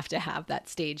you have to have that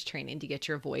stage training to get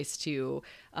your voice to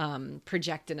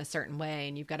project in a certain way,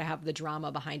 and you've got to have the drama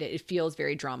behind it. It feels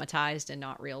very dramatized and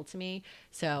not real to me.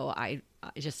 So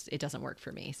it doesn't work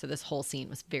for me. So this whole scene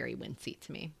was very wincy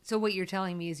to me. So what you're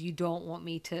telling me is you don't want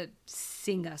me to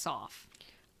sing us off.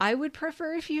 I would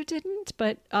prefer if you didn't,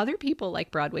 but other people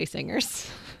like Broadway singers.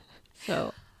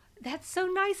 So that's so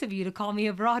nice of you to call me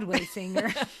a Broadway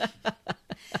singer.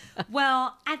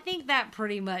 Well, I think that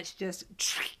pretty much just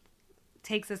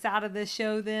takes us out of this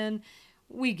show then.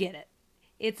 We get it.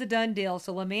 It's a done deal.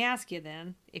 So let me ask you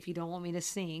then, if you don't want me to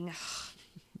sing,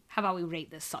 how about we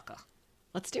rate this sucker?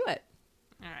 Let's do it.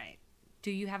 All right. Do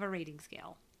you have a rating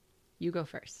scale? You go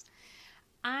first.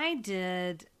 I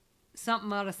did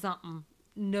something out of something.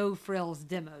 No Frills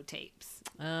demo tapes.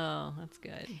 Oh, that's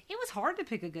good. It was hard to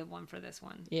pick a good one for this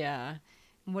one. Yeah.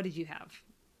 What did you have?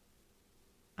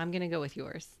 I'm going to go with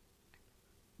yours.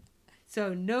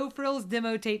 So No Frills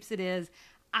demo tapes it is.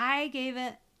 I gave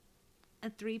it a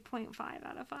 3.5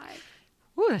 out of 5.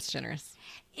 Ooh, that's generous.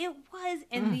 It was.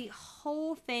 And the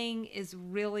whole thing is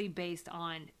really based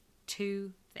on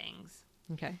two things.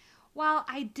 Okay. While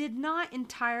I did not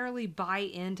entirely buy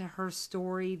into her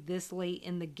story this late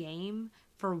in the game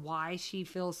for why she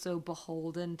feels so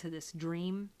beholden to this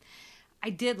dream,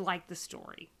 I did like the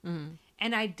story.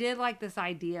 And I did like this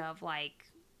idea of like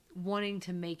wanting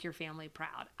to make your family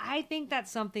proud. I think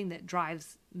that's something that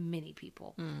drives many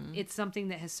people. It's something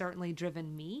that has certainly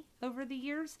driven me over the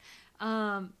years.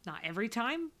 Not every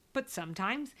time, but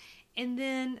sometimes. And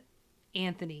then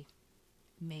Anthony,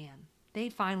 man, they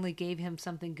finally gave him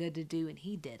something good to do, and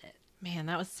he did it. Man,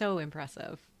 that was so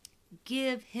impressive.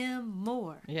 Give him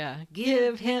more. Yeah.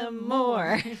 Give him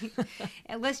more.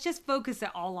 And let's just focus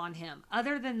it all on him.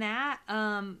 Other than that,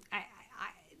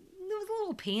 there was a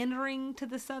little pandering to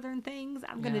the Southern things.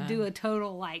 I'm going to do a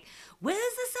total like, where's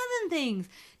the Southern things?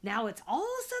 Now it's all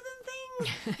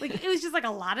Southern things. Like it was just like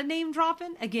a lot of name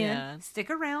dropping. Again, stick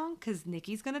around because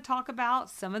Nikki's going to talk about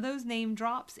some of those name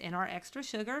drops in our extra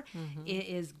sugar. It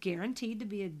is guaranteed to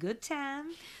be a good time.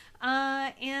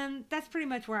 And that's pretty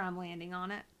much where I'm landing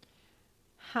on it.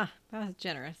 Huh, that was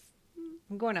generous.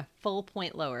 I'm going a full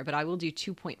point lower, but I will do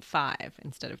 2.5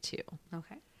 instead of 2.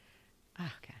 Okay.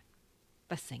 Okay.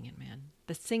 The singing, man.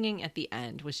 The singing at the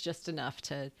end was just enough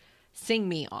to sing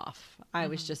me off. I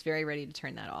was just very ready to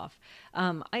turn that off.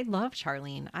 I love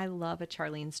Charlene. I love a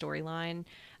Charlene storyline.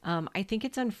 I think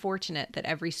it's unfortunate that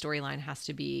every storyline has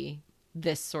to be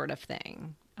this sort of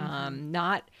thing.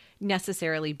 Not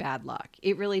necessarily bad luck.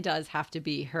 It really does have to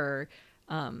be her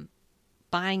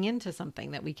buying into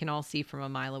something that we can all see from a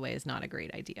mile away is not a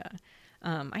great idea.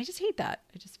 I just hate that.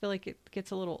 I just feel like it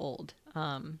gets a little old.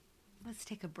 Let's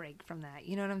take a break from that.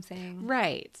 You know what I'm saying?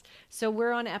 Right. So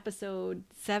we're on episode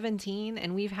 17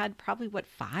 and we've had probably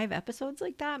 5 episodes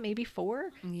like that, maybe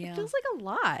 4. Yeah. It feels like a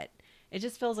lot. It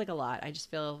just feels like a lot. I just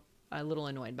feel a little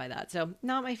annoyed by that. So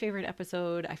not my favorite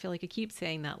episode. I feel like I keep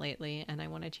saying that lately and I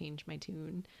want to change my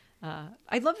tune.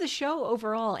 I love the show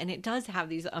overall, and it does have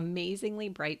these amazingly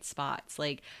bright spots.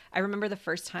 Like, I remember the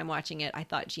first time watching it, I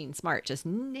thought Jean Smart just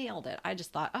nailed it. I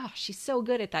just thought, oh, she's so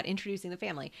good at that, introducing the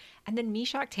family. And then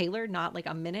Meshack Taylor, not like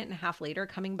a minute and a half later,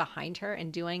 coming behind her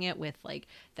and doing it with like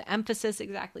the emphasis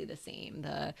exactly the same,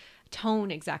 the tone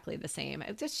exactly the same.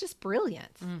 It's just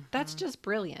brilliant. That's just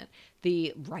brilliant.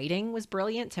 The writing was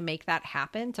brilliant to make that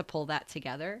happen, to pull that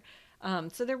together.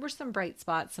 So there were some bright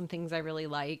spots, some things I really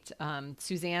liked.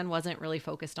 Suzanne wasn't really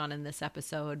focused on in this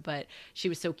episode, but she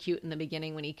was so cute in the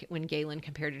beginning when Galen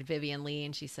compared her to Vivian Lee,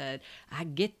 and she said, "I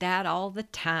get that all the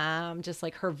time." Just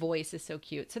like her voice is so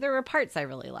cute. So there were parts I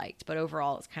really liked, but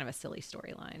overall it's kind of a silly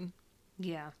storyline.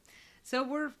 Yeah.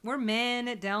 So we're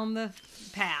men down the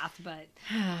path, but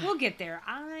we'll get there.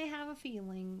 I have a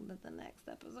feeling that the next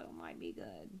episode might be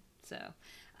good. So,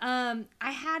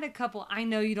 I had a couple. I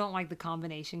know you don't like the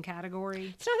combination category.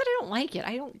 It's not that I don't like it.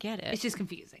 I don't get it. It's just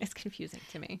confusing. It's confusing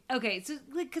to me. Okay, so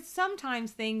like, 'cause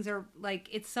sometimes things are like,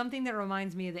 it's something that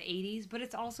reminds me of the 80s, but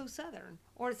it's also Southern.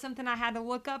 Or it's something I had to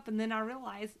look up and then I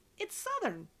realized it's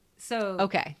Southern. So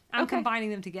Okay. I'm combining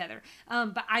them together.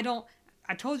 But I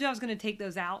told you I was going to take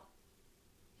those out.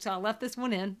 So I left this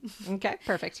one in. Okay,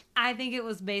 perfect. I think it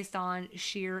was based on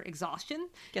sheer exhaustion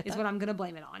is what I'm going to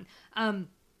blame it on.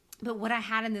 But what I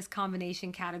had in this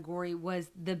combination category was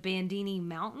the Bandini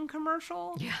Mountain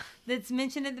commercial. Yeah. That's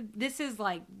mentioned. This is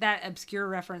like that obscure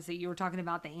reference that you were talking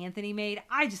about that Anthony made.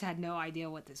 I just had no idea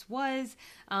what this was.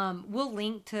 We'll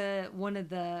link to one of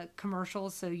the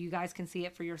commercials so you guys can see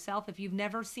it for yourself if you've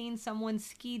never seen someone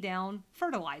ski down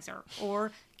fertilizer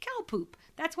or cow poop.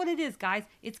 That's what it is, guys.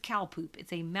 It's cow poop.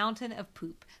 It's a mountain of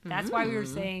poop. That's why we were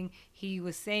saying he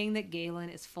was saying that Galen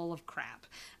is full of crap.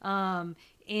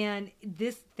 And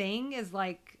this thing is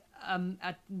like a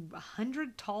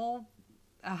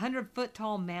 100-foot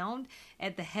tall mound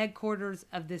at the headquarters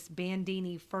of this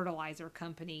Bandini fertilizer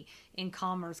company in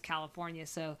Commerce, California.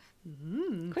 So,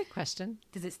 Quick question.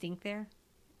 does it stink there?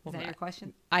 Is that your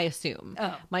question? I assume.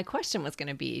 Oh. My question was going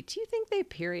to be, do you think they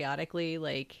periodically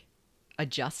like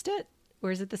adjust it?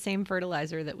 Or is it the same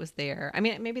fertilizer that was there? I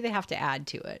mean, maybe they have to add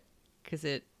to it because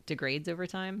it degrades over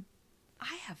time.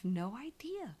 I have no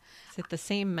idea. Is it the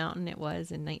same mountain it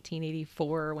was in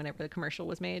 1984 whenever the commercial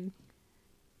was made?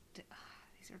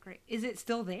 These are great. Is it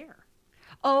still there?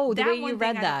 Oh, the That way one you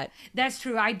thing read that. That's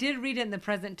true. I did read it in the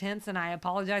present tense, and I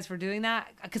apologize for doing that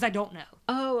because I don't know.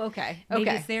 Oh, okay. Maybe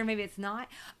Okay. it's there, maybe it's not.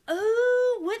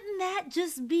 Oh, wouldn't that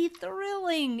just be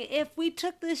thrilling if we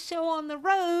took this show on the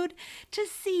road to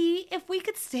see if we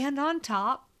could stand on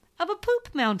top of a poop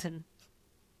mountain?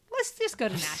 Let's just go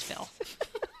to Nashville.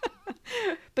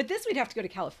 But this we'd have to go to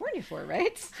California for,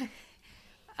 right?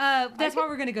 That's why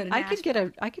we're going to go to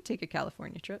Nashville. I could take a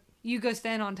California trip. You go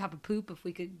stand on top of poop if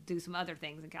we could do some other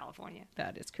things in California.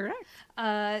 That is correct.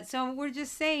 So we're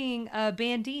just saying,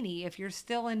 Bandini, if you're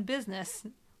still in business,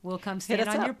 we'll come Hit stand us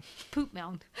on up. your poop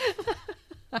mound.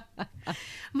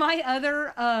 My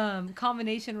other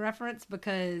combination reference,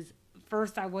 because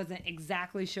first I wasn't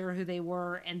exactly sure who they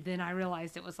were, and then I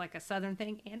realized it was like a Southern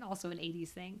thing and also an 80s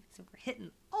thing. So we're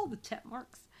hitting all the check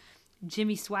marks.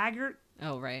 Jimmy Swaggart.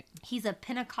 Oh, right. He's a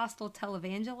Pentecostal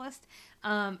televangelist.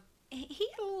 He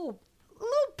had a little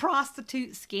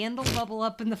prostitute scandal bubble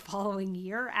up in the following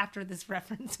year after this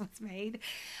reference was made.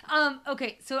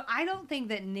 Okay, so I don't think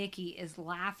that Nikki is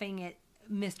laughing at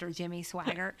Mr. Jimmy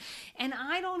Swaggart, and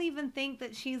I don't even think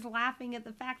that she's laughing at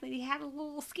the fact that he had a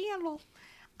little scandal.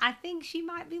 I think she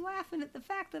might be laughing at the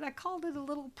fact that I called it a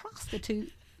little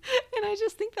prostitute. And I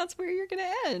just think that's where you're going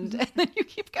to end. And then you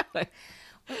keep going.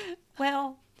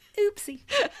 Well, oopsie.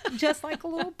 Just like a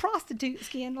little prostitute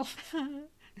scandal.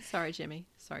 Sorry, Jimmy.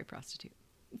 Sorry, prostitute.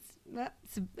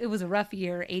 It was a rough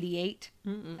year, 88.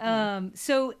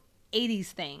 So 80s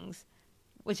things.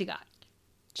 What you got?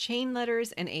 Chain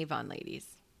letters and Avon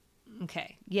ladies.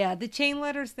 Okay. Yeah, the chain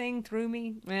letters thing threw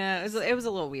me. Yeah, it was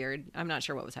a little weird. I'm not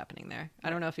sure what was happening there. I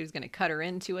don't know if he was going to cut her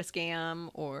into a scam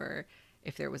or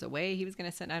if there was a way he was going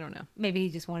to send. I don't know. Maybe he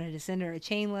just wanted to send her a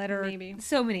chain letter. Maybe.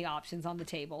 So many options on the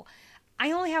table.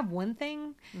 I only have one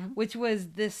thing, which was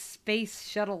this space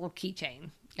shuttle keychain.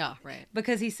 Oh, right.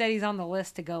 Because he said he's on the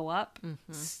list to go up.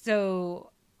 So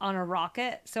on a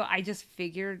rocket. So I just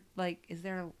figured, like, was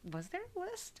there a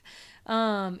list?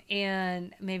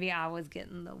 And maybe I was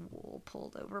getting the wool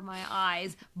pulled over my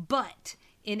eyes. But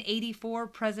in '84,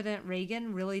 President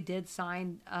Reagan really did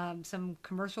sign some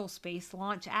Commercial Space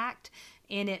Launch Act,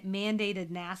 and it mandated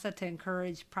NASA to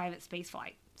encourage private space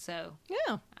flight. So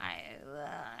Yeah.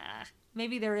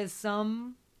 Maybe there is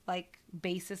some like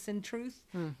basis in truth.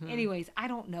 Anyways, I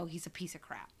don't know. He's a piece of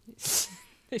crap.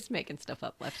 He's making stuff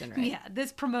up left and right. Yeah,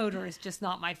 this promoter is just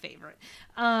not my favorite.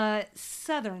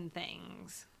 Southern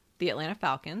things. The Atlanta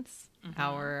Falcons,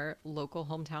 our local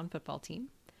hometown football team,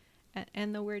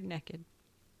 and the word naked.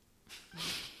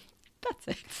 That's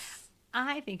it.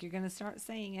 I think you're going to start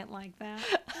saying it like that.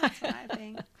 That's what I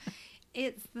think.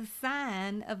 It's the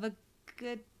sign of a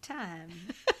good time.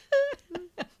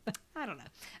 I don't know.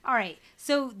 All right.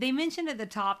 So they mentioned at the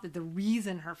top that the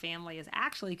reason her family is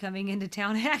actually coming into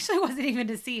town, it actually wasn't even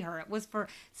to see her. It was for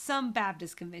some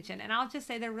Baptist convention. And I'll just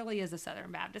say there really is a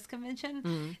Southern Baptist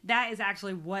convention. That is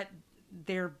actually what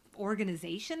their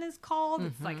organization is called.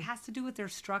 It's like has to do with their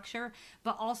structure,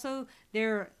 but also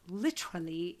there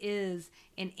literally is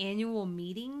an annual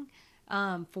meeting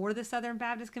for the Southern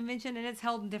Baptist Convention, and it's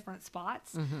held in different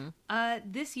spots.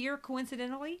 This year,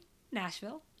 coincidentally,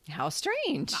 Nashville. How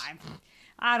strange.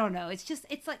 I don't know.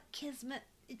 It's like kismet.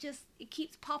 It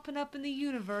keeps popping up in the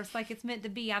universe like it's meant to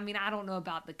be. I mean, I don't know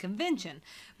about the convention,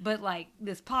 but like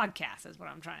this podcast is what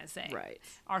I'm trying to say. Right.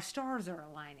 Our stars are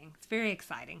aligning. It's very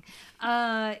exciting.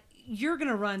 You're going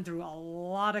to run through a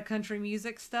lot of country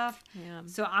music stuff. Yeah.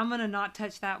 So I'm going to not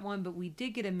touch that one, but we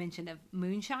did get a mention of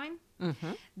moonshine.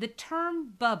 The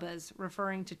term Bubbas,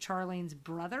 referring to Charlene's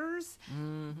brothers.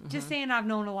 Just saying, I've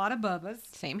known a lot of Bubbas.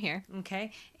 Same here.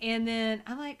 Okay. And then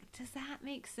I'm like, does that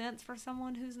make sense for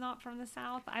someone who's not from the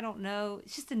South? I don't know.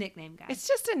 It's just a nickname, guys. It's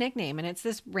just a nickname, and it's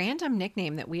this random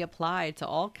nickname that we apply to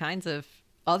all kinds of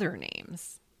other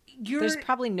names. There's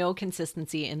probably no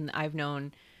consistency in. I've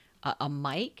known a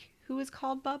Mike who was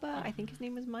called Bubba. I think his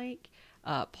name was Mike.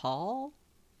 Paul,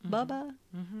 Bubba,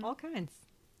 all kinds.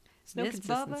 No this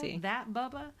consistency. Bubba, that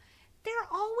Bubba. They're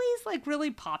always like really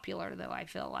popular, though, I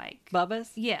feel like.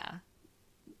 Bubbas? Yeah.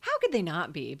 How could they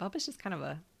not be? Bubba's just kind of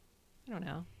a, I don't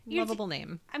know, lovable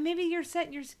name. Maybe you're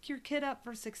setting your kid up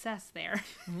for success there.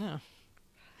 Yeah.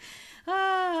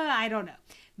 I don't know.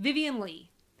 Vivian Leigh.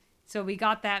 So we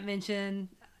got that mentioned.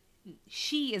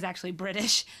 She is actually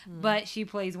British, but she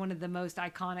plays one of the most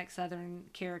iconic Southern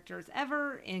characters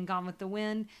ever in Gone with the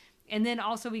Wind. And then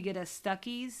also we get a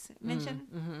Stuckey's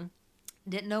mention.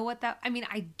 Didn't know what that... I mean,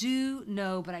 I do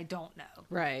know, but I don't know.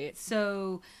 Right.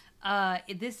 So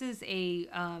this is a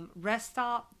rest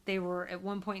stop. They were at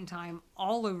one point in time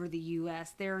all over the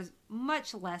U.S. There's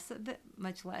much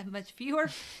fewer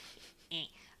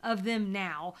of them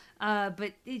now.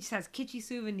 But it just has kitschy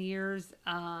souvenirs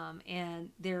and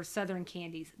their Southern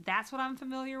candies. That's what I'm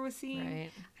familiar with seeing. Right.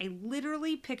 I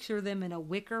literally picture them in a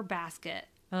wicker basket.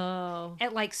 Oh.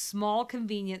 At like small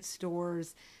convenience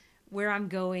stores where I'm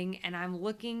going, and I'm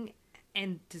looking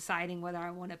and deciding whether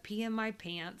I want to pee in my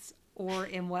pants or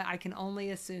in what I can only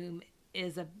assume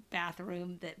is a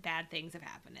bathroom that bad things have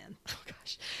happened in. Oh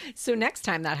gosh. So next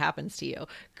time that happens to you,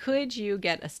 could you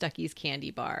get a Stuckey's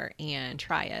candy bar and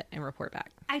try it and report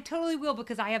back? I totally will,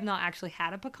 because I have not actually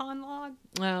had a pecan log.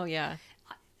 Oh yeah.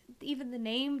 Even the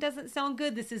name doesn't sound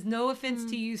good. This is no offense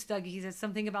to you, Stuckey's. It's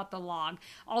something about the log.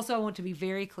 Also, I want to be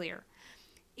very clear.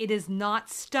 It is not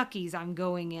Stuckey's I'm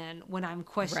going in when I'm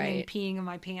questioning peeing in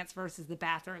my pants versus the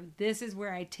bathroom. This is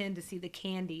where I tend to see the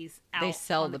candies out. They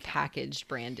sell on the counter. packaged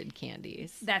branded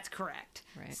candies. That's correct.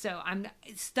 Right. So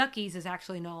Stuckey's is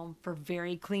actually known for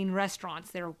very clean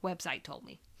restaurants. Their website told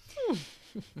me.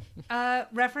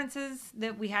 References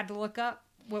that we had to look up.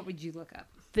 What would you look up?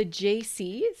 The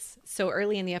JCs. So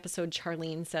early in the episode,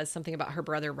 Charlene says something about her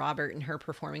brother Robert and her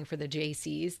performing for the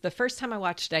JCs. The first time I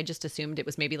watched it, I just assumed it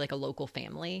was maybe like a local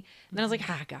family. And then I was like,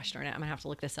 gosh darn it, I'm going to have to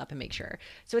look this up and make sure.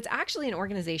 So it's actually an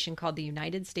organization called the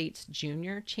United States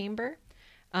Junior Chamber.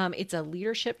 It's a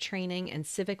leadership training and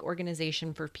civic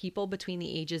organization for people between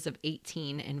the ages of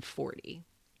 18 and 40.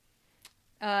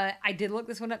 I did look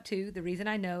this one up too. The reason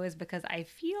I know is because I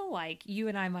feel like you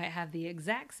and I might have the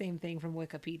exact same thing from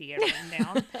Wikipedia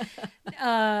written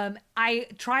down. I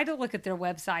tried to look at their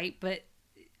website, but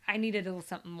I needed a little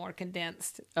something more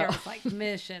condensed. Oh. There was like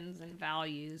missions and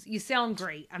values. You sound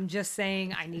great. I'm just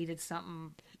saying I needed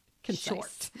something Concise.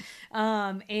 short.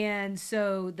 And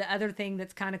so the other thing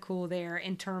that's kind of cool there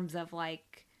in terms of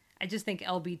like, I just think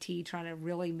LBT trying to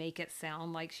really make it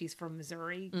sound like she's from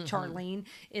Missouri, Charlene,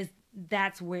 is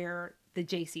that's where the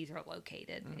JCs are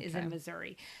located, is in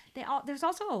Missouri. There's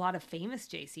also a lot of famous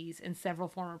JCs and several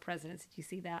former presidents. Did you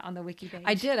see that on the wiki page?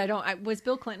 I did. Was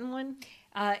Bill Clinton one?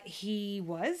 He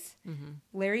was.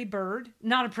 Larry Bird,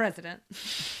 not a president.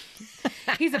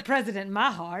 He's a president in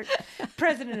my heart.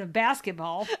 President of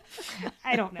basketball.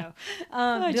 I don't know.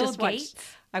 Bill Gates.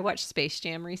 I watched Space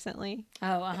Jam recently.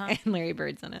 Oh, And Larry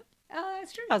Bird's in it. Oh,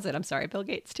 that's true. How's it? I'm sorry. Bill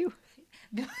Gates, too.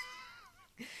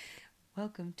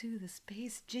 Welcome to the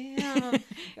Space Jam.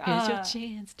 Here's your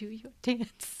chance. Do your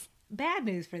dance. Bad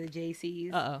news for the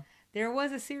JCs. Uh-oh. There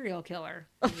was a serial killer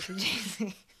with the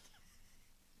JC.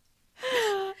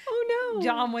 Oh, no.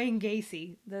 John Wayne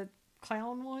Gacy, the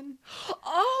clown one.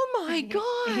 Oh, my He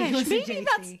gosh. was a Maybe JC.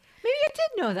 maybe I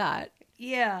did know that.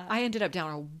 Yeah. I ended up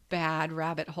down a bad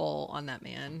rabbit hole on that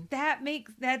man.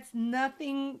 That's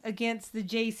nothing against the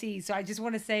JC. So I just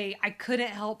want to say I couldn't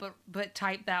help but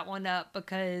type that one up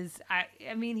because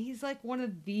I mean he's like one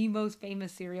of the most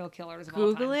famous serial killers of all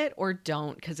time. Google it or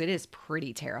don't, because it is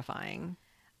pretty terrifying.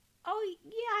 Oh yeah,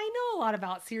 I know a lot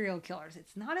about serial killers.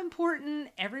 It's not important.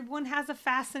 Everyone has a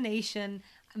fascination.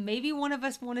 Maybe one of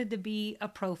us wanted to be a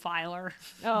profiler.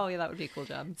 Oh yeah, that would be a cool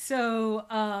job. So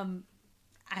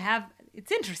it's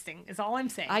interesting, is all I'm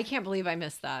saying. I can't believe I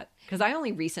missed that because I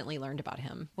only recently learned about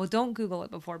him. Well, don't Google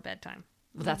it before bedtime.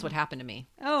 Well, that's what happened to me.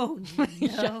 Oh, no.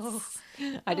 Yes.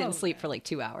 I didn't sleep Okay. for like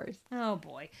 2 hours. Oh,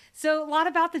 boy. So, a lot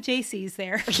about the JCs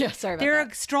there. Yeah, sorry about They're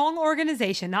that. a strong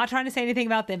organization. Not trying to say anything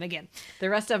about them again. The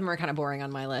rest of them are kind of boring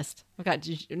on my list. I've got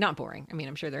not boring. I mean,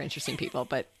 I'm sure they're interesting people,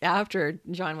 but after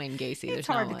John Wayne Gacy, It's there's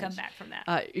hard not to come much. back from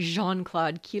that.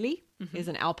 Jean-Claude Killy is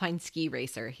an alpine ski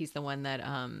racer. He's the one that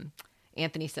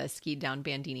Anthony says skied down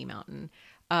Bandini Mountain,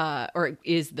 or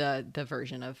is the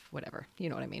version of whatever. You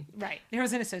know what I mean? Right. There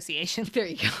was an association. There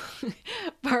you go.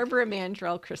 Barbara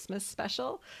Mandrell Christmas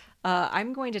special.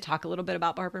 I'm going to talk a little bit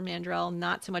about Barbara Mandrell,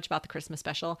 not so much about the Christmas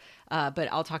special, but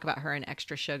I'll talk about her in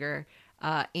Extra Sugar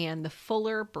and the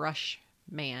Fuller Brush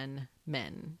Men.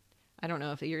 I don't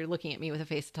know if you're looking at me with a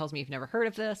face that tells me you've never heard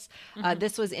of this.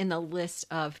 This was in the list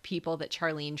of people that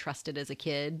Charlene trusted as a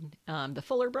kid, the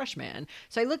Fuller Brush Man.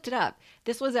 So I looked it up.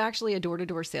 This was actually a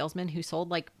door-to-door salesman who sold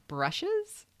like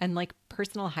brushes and like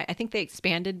personal I think they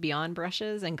expanded beyond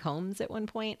brushes and combs at one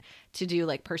point to do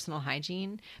like personal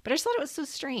hygiene. But I just thought it was so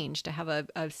strange to have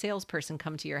a salesperson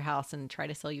come to your house and try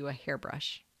to sell you a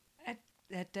hairbrush.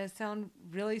 That does sound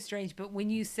really strange. But when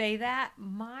you say that,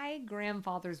 my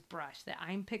grandfather's brush that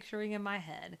I'm picturing in my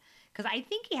head, because I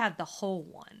think he had the whole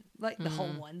one, like the whole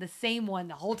one, the same one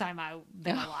the whole time I've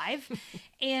been alive.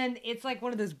 And it's like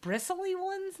one of those bristly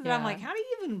ones that I'm Yeah. like, how do you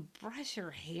even brush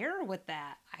your hair with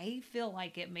that? I feel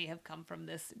like it may have come from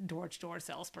this door-to-door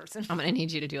salesperson. I'm going to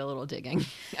need you to do a little digging.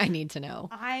 I need to know.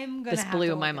 I'm going to This have to blew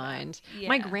look my it up. mind. Yeah.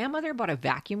 My grandmother bought a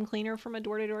vacuum cleaner from a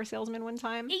door-to-door salesman one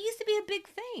time. It used to be a big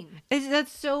thing.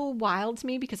 That's so wild to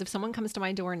me because if someone comes to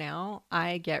my door now,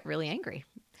 I get really angry.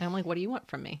 And I'm like, what do you want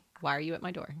from me? Why are you at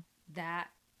my door? That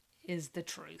is the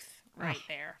truth right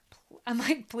there. I'm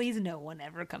like, please no one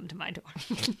ever come to my door.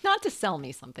 Not to sell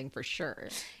me something for sure.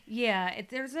 Yeah,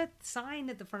 there's a sign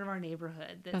at the front of our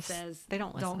neighborhood that Yes, says, they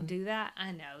don't listen. do that.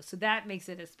 I know. So that makes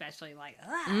it especially like,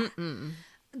 ugh. Mm-mm.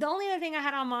 The only other thing I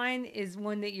had on mine is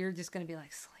one that you're just going to be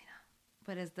like, Selena,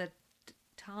 but is the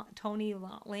Tony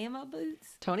Lama boots.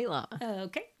 Tony Lama.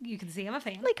 Okay, you can see I'm a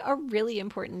fan. Like a really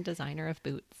important designer of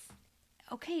boots.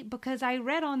 Okay, because I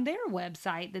read on their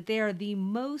website that they are the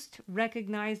most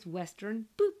recognized Western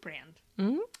boot brand.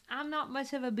 Mm-hmm. I'm not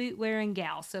much of a boot wearing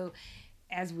gal, so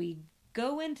as we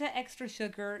go into Extra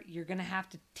Sugar, you're going to have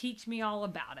to teach me all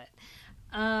about it.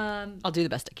 I'll do the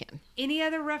best I can. Any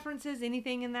other references?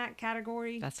 Anything in that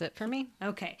category? That's it for me.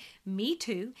 Okay, me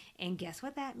too. And guess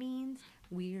what that means?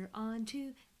 We're on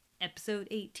to episode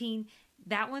 18.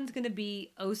 That one's going to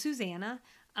be Oh Susanna.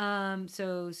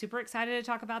 So super excited to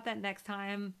talk about that next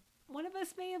time. One of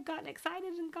us may have gotten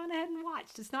excited and gone ahead and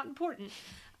watched. It's not important.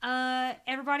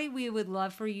 Everybody, we would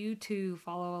love for you to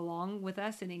follow along with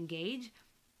us and engage.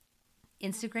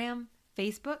 Instagram,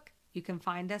 Facebook, you can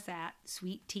find us at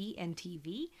Sweet Tea and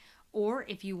TV. Or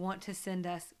if you want to send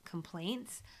us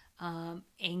complaints,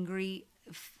 angry,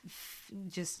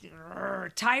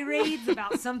 tirades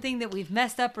about something that we've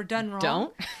messed up or done wrong.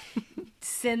 Don't.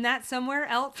 Send that somewhere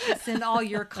else. Send all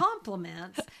your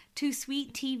compliments to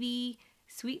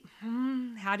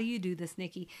how do you do this,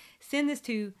 Nikki? Send this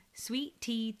to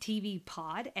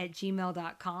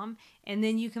sweetteatvpod@gmail.com, and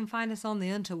then you can find us on the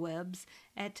interwebs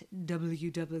at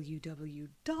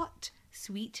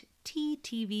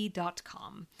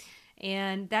www.sweetteatv.com.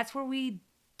 And that's where we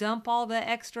dump all the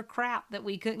extra crap that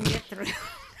we couldn't get through.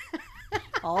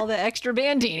 All the extra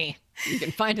Bandini. You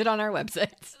can find it on our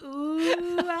website.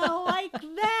 Ooh, I like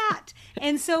that.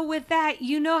 And so with that,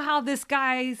 you know how this,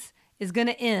 guys, is going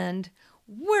to end.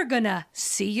 We're going to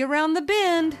see you around the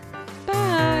bend.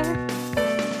 Bye.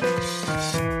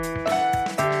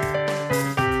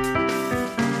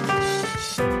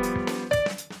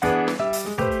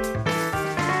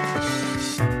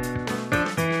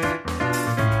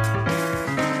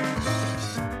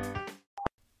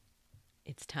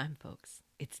 It's time, folks.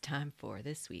 It's time for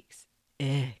this week's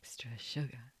Extra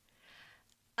Sugar.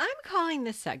 I'm calling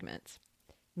this segment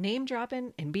Name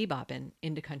Dropping and Bebopping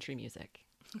into Country Music.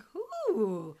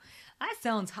 Ooh, that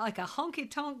sounds like a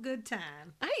honky-tonk good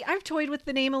time. I've toyed with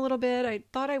the name a little bit. I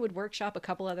thought I would workshop a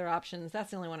couple other options. That's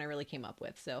the only one I really came up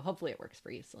with. So hopefully it works for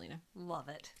you, Selena. Love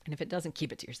it. And if it doesn't,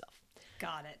 keep it to yourself.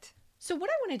 Got it. So what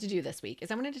I wanted to do this week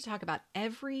is I wanted to talk about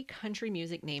every country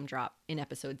music name drop in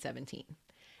episode 17.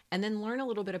 And then learn a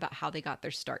little bit about how they got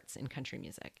their starts in country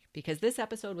music. Because this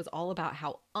episode was all about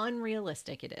how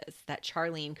unrealistic it is that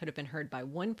Charlene could have been heard by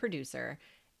one producer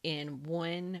in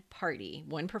one party,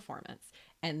 one performance,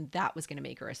 and that was going to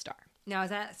make her a star. Now, is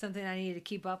that something I need to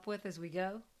keep up with as we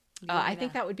go? I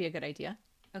think that would be a good idea.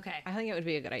 Okay. I think it would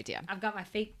be a good idea. I've got my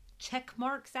fake check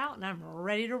marks out and I'm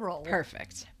ready to roll.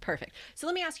 Perfect. Perfect. So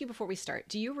let me ask you before we start,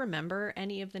 do you remember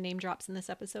any of the name drops in this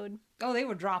episode? Oh, they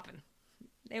were dropping.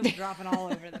 They were dropping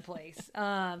all over the place.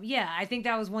 Yeah, I think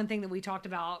that was one thing that we talked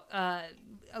about a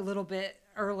little bit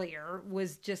earlier,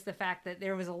 was just the fact that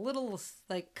there was a little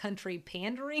like country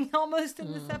pandering almost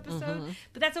in this episode.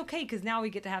 But that's okay, because now we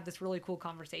get to have this really cool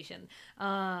conversation.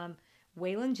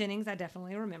 Waylon Jennings, I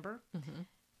definitely remember.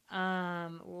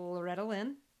 Loretta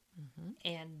Lynn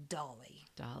and Dolly.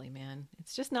 Dolly, man.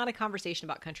 It's just not a conversation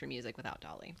about country music without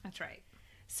Dolly. That's right.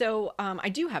 So I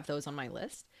do have those on my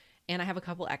list. And I have a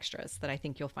couple extras that I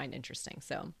think you'll find interesting.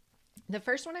 So the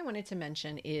first one I wanted to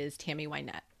mention is Tammy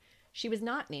Wynette. She was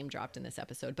not name dropped in this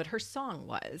episode, but her song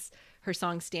was. Her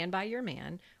song Stand By Your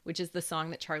Man, which is the song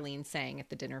that Charlene sang at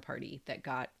the dinner party that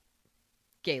got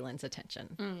Galen's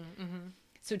attention.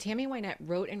 So Tammy Wynette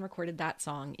wrote and recorded that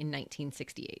song in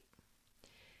 1968.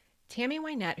 Tammy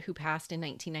Wynette, who passed in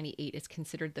 1998, is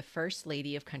considered the first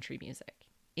lady of country music.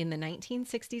 In the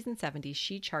 1960s and 70s,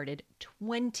 she charted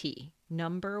 20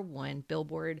 #1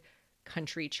 Billboard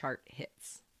country chart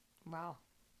hits. Wow.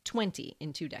 20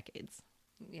 in 2 decades.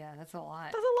 Yeah, that's a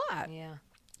lot. That's a lot. Yeah.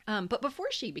 But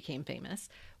before she became famous,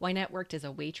 Wynette worked as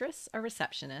a waitress, a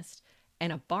receptionist,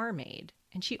 and a barmaid.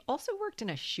 And she also worked in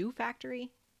a shoe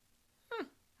factory.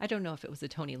 I don't know if it was a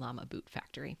Tony Lama boot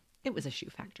factory. It was a shoe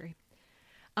factory.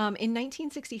 In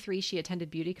 1963, she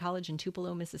attended beauty college in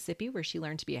Tupelo, Mississippi, where she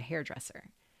learned to be a hairdresser.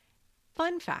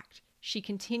 Fun fact, she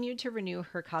continued to renew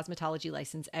her cosmetology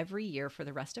license every year for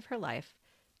the rest of her life,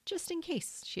 just in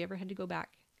case she ever had to go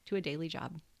back to a daily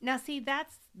job. Now, see,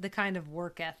 that's the kind of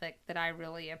work ethic that I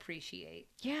really appreciate.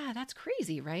 Yeah, that's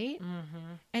crazy, right?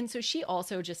 And so she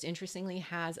also, just interestingly,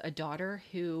 has a daughter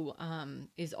who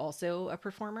is also a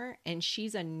performer, and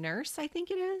she's a nurse, I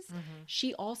think it is.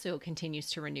 She also continues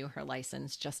to renew her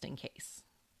license just in case.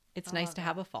 It's nice to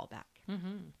have a fallback.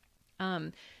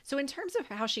 So in terms of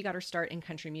how she got her start in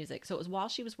country music, so it was while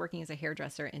she was working as a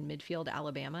hairdresser in Midfield,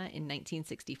 Alabama in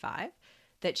 1965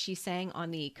 that she sang on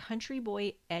the Country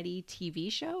Boy Eddie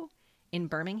TV show in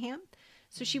Birmingham.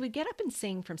 So she would get up and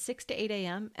sing from 6 to 8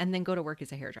 a.m. and then go to work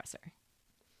as a hairdresser.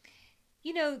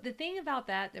 You know, the thing about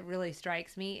that really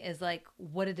strikes me is like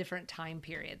what a different time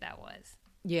period that was.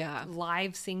 Yeah.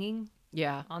 Live singing.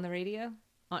 Yeah. On the radio.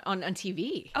 On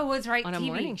TV. Oh, it's right. On TV. A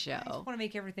morning show. I just want to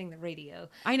make everything the radio.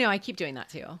 I know. I keep doing that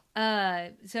too.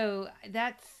 So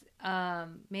that's,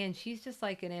 man, she's just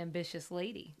like an ambitious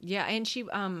lady. Yeah. And she,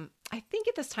 I think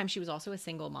at this time she was also a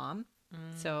single mom.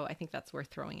 So I think that's worth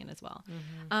throwing in as well.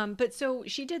 But so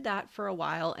she did that for a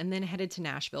while and then headed to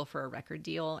Nashville for a record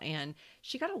deal. And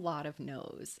she got a lot of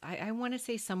no's. I want to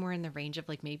say somewhere in the range of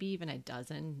like maybe even a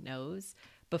dozen no's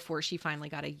before she finally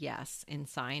got a yes and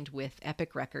signed with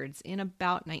Epic Records in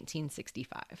about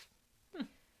 1965.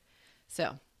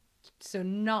 So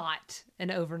not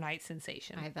an overnight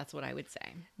sensation. That's what I would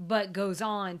say. But goes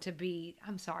on to be,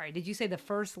 I'm sorry, did you say the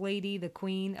first lady, the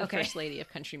queen? The first lady of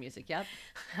country music, yep.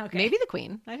 Okay. Maybe the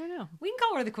queen. I don't know. We can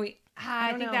call her the queen.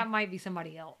 I think know. that might be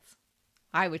somebody else.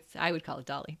 I would call it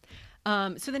Dolly.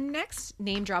 So the next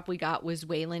name drop we got was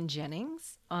Waylon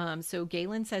Jennings. So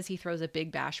Galen says he throws a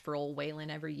big bash for old Waylon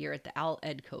every year at the Al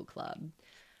Edco Club.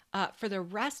 For the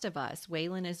rest of us,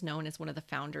 Waylon is known as one of the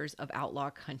founders of outlaw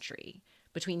country.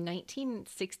 Between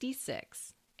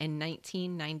 1966 and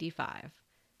 1995,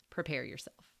 prepare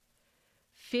yourself.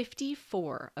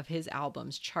 54 of his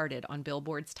albums charted on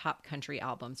Billboard's top country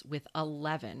albums, with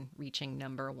 11 reaching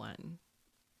number 1.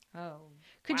 Oh.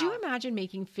 Could wow. you imagine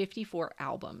making 54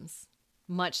 albums,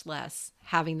 much less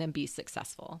having them be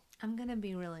successful? I'm going to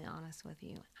be really honest with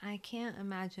you. I can't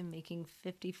imagine making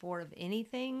 54 of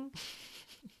anything,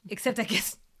 except I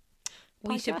guess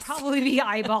we should probably be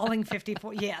eyeballing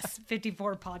 54. Yes,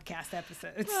 54 podcast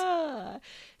episodes.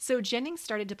 So Jennings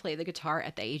started to play the guitar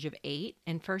at the age of 8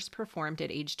 and first performed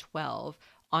at age 12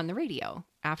 on the radio,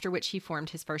 after which he formed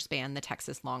his first band, the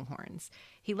Texas Longhorns.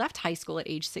 He left high school at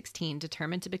age 16,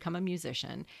 determined to become a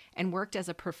musician, and worked as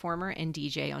a performer and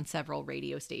DJ on several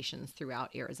radio stations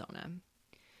throughout Arizona.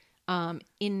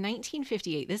 In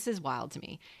 1958, this is wild to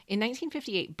me. In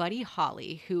 1958, Buddy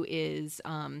Holly, who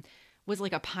was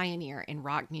like a pioneer in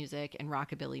rock music and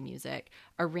rockabilly music,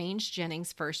 arranged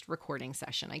Jennings' first recording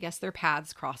session. I guess their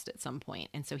paths crossed at some point,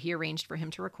 and so he arranged for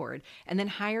him to record and then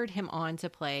hired him on to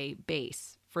play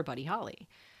bass for Buddy Holly.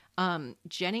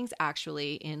 Jennings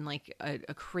actually, in like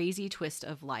a crazy twist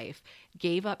of life,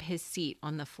 gave up his seat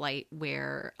on the flight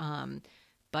where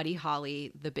Buddy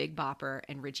Holly, the Big Bopper,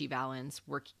 and Richie Valens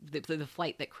were the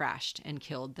flight that crashed and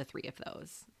killed the 3 of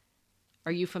those.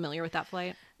 Are you familiar with that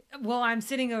flight? Well, I'm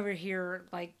sitting over here,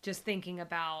 like, just thinking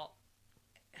about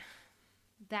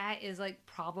that is, like,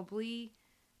 probably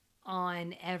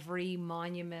on every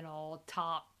monumental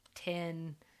top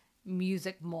 10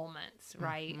 music moments,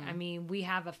 right? Mm-hmm. I mean, we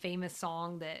have a famous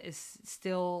song that is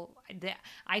still, that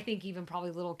I think even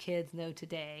probably little kids know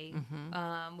today,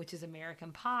 which is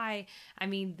American Pie. I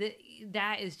mean,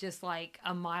 that is just like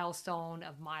a milestone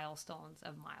of milestones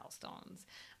of milestones.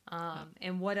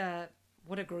 And what a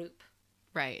group.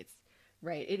 Right.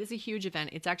 It is a huge event.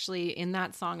 It's actually in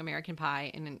that song, American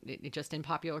Pie, and it just in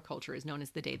popular culture is known as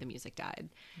the day the music died.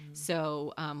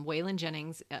 So Waylon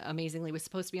Jennings, amazingly, was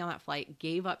supposed to be on that flight,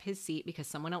 gave up his seat because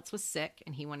someone else was sick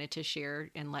and he wanted to share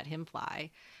and let him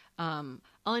fly.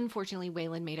 Unfortunately,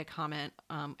 Waylon made a comment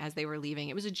as they were leaving.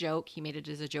 It was a joke. He made it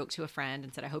as a joke to a friend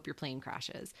and said, "I hope your plane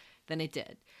crashes." Then it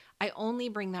did. I only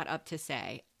bring that up to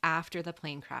say, after the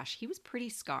plane crash, he was pretty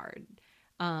scarred.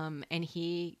 And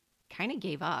he kind of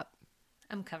gave up.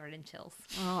 I'm covered in chills.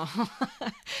 Oh.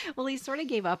 Well, he sort of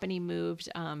gave up and he moved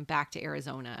back to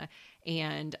Arizona.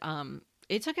 And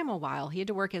it took him a while. He had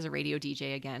to work as a radio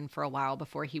DJ again for a while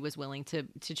before he was willing to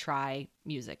try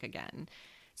music again.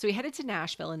 So he headed to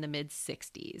Nashville in the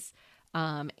mid-'60s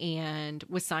and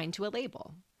was signed to a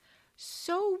label.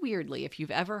 So weirdly, if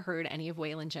you've ever heard any of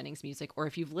Waylon Jennings' music, or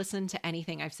if you've listened to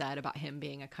anything I've said about him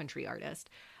being a country artist,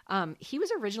 he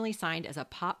was originally signed as a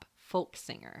pop folk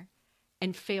singer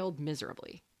and failed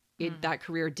miserably. That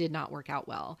career did not work out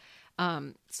well.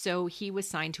 So he was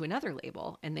signed to another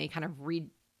label, and they kind of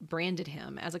rebranded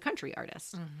him as a country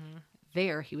artist.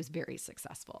 There, he was very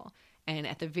successful. And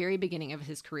at the very beginning of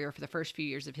his career, for the first few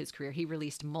years of his career, he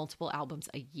released multiple albums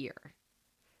a year.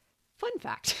 Fun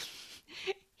fact.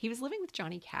 He was living with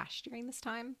Johnny Cash during this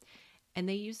time, and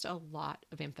they used a lot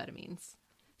of amphetamines.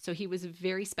 So he was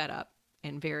very sped up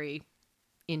and very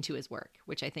into his work,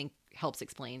 which I think helps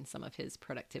explain some of his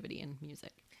productivity in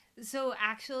music. So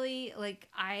actually, like,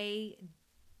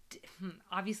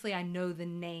 obviously I know the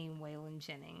name Waylon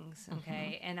Jennings,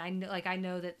 okay? And I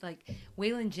know that, like,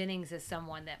 Waylon Jennings is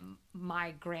someone that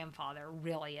my grandfather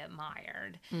really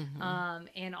admired,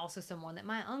 and also someone that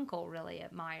my uncle really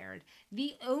admired.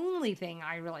 The only thing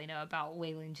I really know about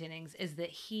Waylon Jennings is that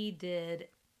he did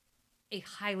a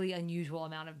highly unusual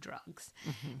amount of drugs,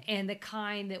 and the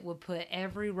kind that would put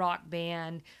every rock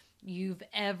band you've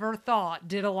ever thought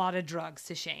did a lot of drugs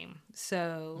to shame.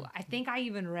 So I think I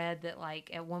even read that,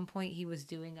 like, at one point he was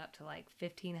doing up to like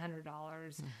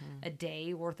 $1,500 a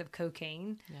day worth of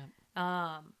cocaine.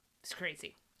 It's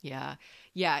crazy.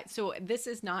 Yeah. So this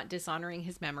is not dishonoring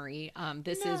his memory.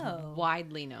 This is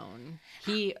widely known.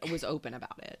 He was open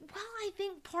about it. Well, I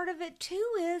think part of it too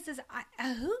is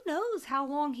who knows how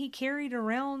long he carried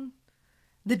around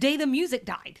the day the music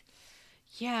died.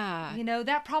 Yeah. You know,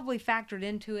 that probably factored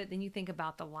into it. Then you think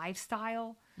about the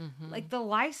lifestyle. Like, the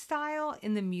lifestyle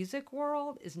in the music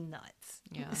world is nuts.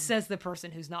 Yeah. Says the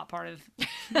person who's not part of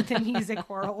the music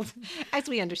world. As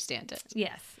we understand it.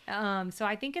 Yes. So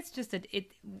I think it's just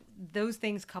those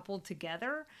things coupled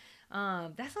together.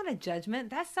 That's not a judgment.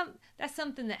 That's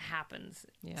something that happens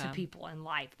to people in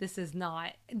life. This is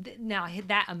not, now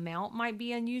that amount might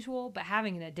be unusual, but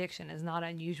having an addiction is not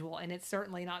unusual. And it's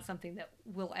certainly not something that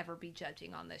we'll ever be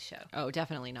judging on this show. Oh,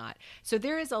 definitely not. So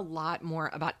there is a lot more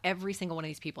about every single one of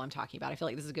these people I'm talking about. I feel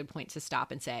like this is a good point to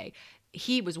stop and say,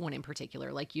 he was one in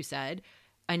particular, like you said,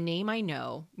 a name I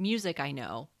know, music I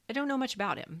know. I don't know much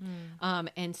about him.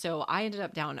 And so I ended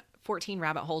up down 14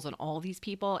 rabbit holes on all these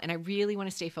people. And I really want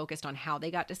to stay focused on how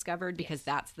they got discovered because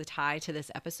that's the tie to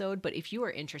this episode. But if you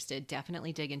are interested,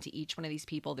 definitely dig into each one of these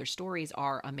people. Their stories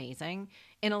are amazing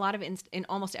in a lot of, in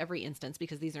almost every instance,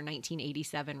 because these are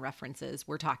 1987 references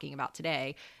we're talking about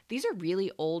today. These are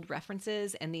really old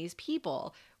references, and these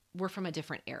people were from a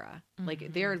different era.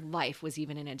 Like their life was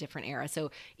even in a different era.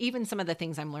 So even some of the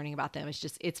things I'm learning about them is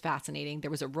just, it's fascinating. There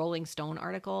was a Rolling Stone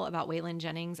article about Waylon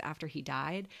Jennings after he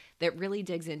died that really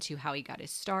digs into how he got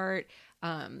his start,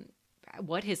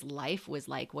 what his life was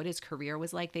like, what his career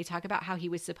was like. They talk about how he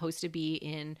was supposed to be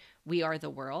in We Are the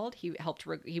World. He helped,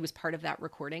 he was part of that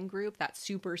recording group, that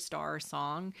superstar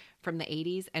song from the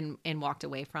 80s, and walked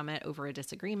away from it over a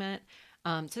disagreement.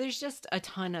 So there's just a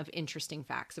ton of interesting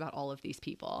facts about all of these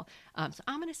people. So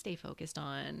I'm going to stay focused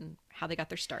on how they got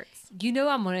their starts. You know,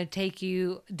 I'm going to take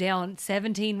you down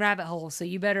 17 rabbit holes. So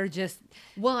you better just.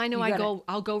 Well, I know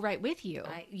I'll go right with you.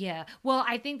 Yeah. Well,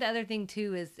 I think the other thing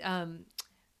too is,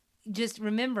 just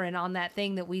remembering on that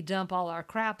thing that we dump all our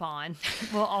crap on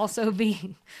will also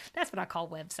be, that's what I call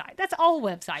website. That's all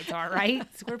websites are, right?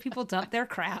 It's where people dump their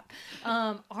crap.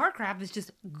 Our crap is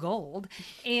just gold,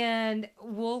 and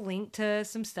we'll link to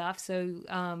some stuff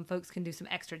so folks can do some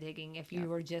extra digging if you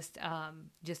were just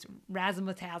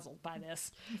razzle-tazzled by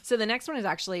this. So the next one is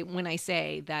actually, when I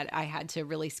say that I had to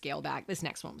really scale back, this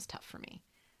next one was tough for me.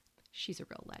 She's a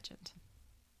real legend.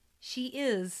 She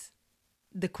is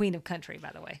the queen of country,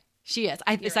 by the way. She is.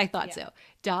 I thought so.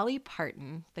 Dolly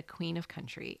Parton, the queen of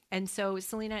country. And so,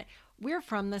 Selena, we're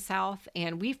from the South,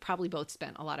 and we've probably both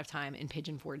spent a lot of time in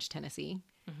Pigeon Forge, Tennessee.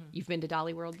 You've been to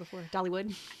Dolly World before?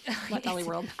 Dollywood? Not Dolly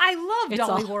World. I love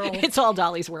Dolly World. It's all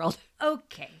Dolly's World.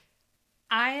 Okay.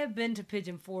 I have been to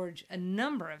Pigeon Forge a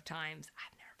number of times.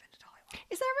 I've never been to Dolly World.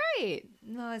 Is that right?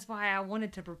 No, that's why I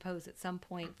wanted to propose at some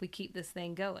point if we keep this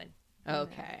thing going.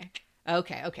 Okay.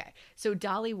 So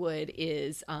Dollywood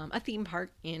is a theme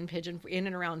park in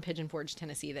and around Pigeon Forge,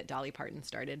 Tennessee, that Dolly Parton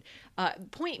started.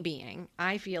 Point being,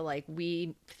 I feel like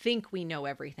we think we know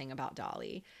everything about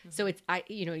Dolly. So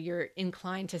you're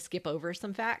inclined to skip over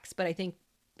some facts, but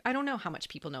I don't know how much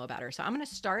people know about her. So I'm going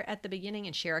to start at the beginning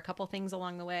and share a couple things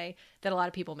along the way that a lot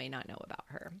of people may not know about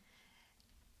her.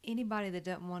 Anybody that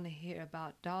doesn't want to hear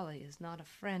about Dolly is not a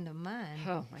friend of mine.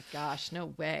 Oh my gosh,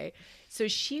 no way. So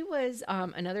she was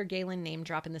another Galen name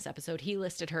drop in this episode. He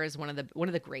listed her as one of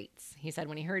the greats. He said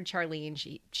when he heard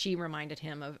Charlene, she reminded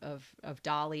him of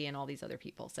Dolly and all these other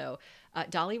people. So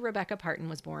Dolly Rebecca Parton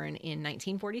was born in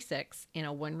 1946 in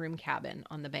a one-room cabin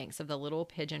on the banks of the Little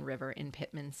Pigeon River in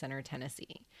Pittman Center,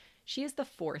 Tennessee. She is the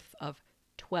fourth of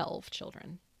 12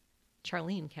 children.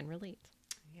 Charlene can relate.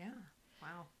 Yeah.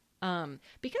 Wow.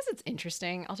 Because it's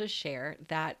interesting, I'll just share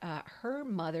that her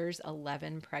mother's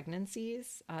 11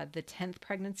 pregnancies, the 10th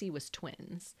pregnancy was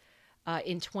twins,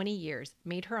 in 20 years,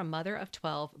 made her a mother of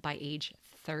 12 by age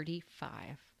 35.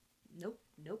 Nope.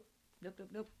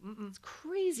 Mm-mm. It's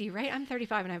crazy, right? I'm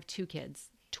 35 and I have 2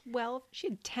 kids. 12? She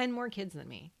had 10 more kids than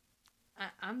me.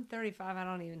 I'm 35. I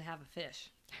don't even have a fish.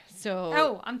 So.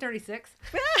 Oh, I'm 36.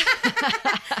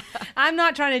 I'm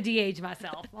not trying to de-age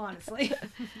myself, honestly.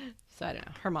 So I don't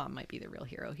know. Her mom might be the real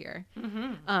hero here.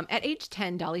 At age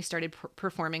 10, Dolly started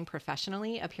performing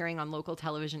professionally, appearing on local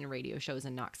television and radio shows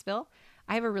in Knoxville.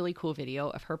 I have a really cool video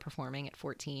of her performing at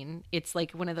 14. It's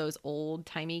like one of those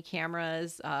old-timey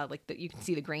cameras, like that you can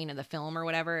see the grain of the film or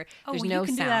whatever. Oh, There's well, no you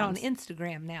can sound. do that on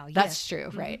Instagram now. Yes. That's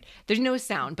true, right? There's no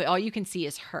sound, but all you can see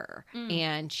is her,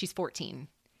 and she's 14.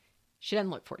 She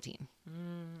doesn't look 14.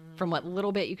 From what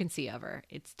little bit you can see of her.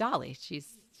 It's Dolly.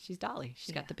 She's Dolly.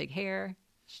 She's got the big hair.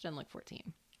 She doesn't look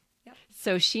 14. Yep.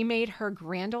 So she made her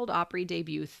Grand Ole Opry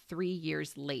debut 3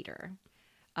 years later.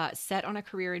 Set on a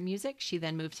career in music, she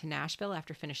then moved to Nashville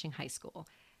after finishing high school.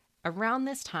 Around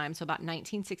this time, so about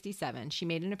 1967, she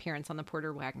made an appearance on the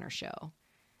Porter Wagoner Show.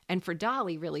 And for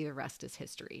Dolly, really the rest is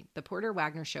history. The Porter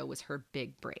Wagoner Show was her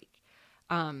big break.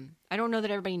 I don't know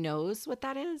that everybody knows what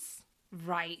that is.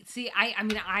 Right. See, I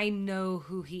mean, I know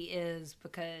who he is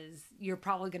because you're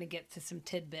probably going to get to some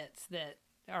tidbits that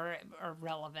are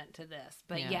relevant to this.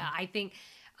 But yeah I think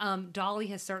Dolly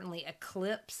has certainly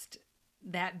eclipsed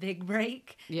that big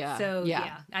break. Yeah. So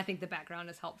Yeah. I think the background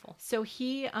is helpful. So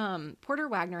he, Porter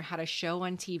Wagner had a show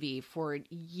on TV for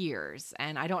years,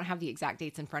 and I don't have the exact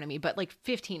dates in front of me, but like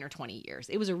 15 or 20 years.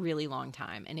 It was a really long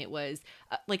time, and it was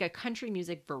like a country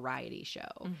music variety show.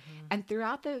 Mm-hmm. And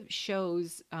throughout the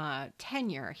show's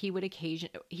tenure, he would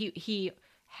he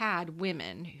had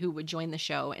women who would join the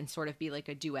show and sort of be like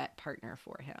a duet partner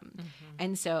for him. Mm-hmm.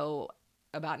 And so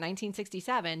about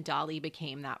 1967, Dolly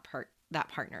became that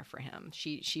partner for him.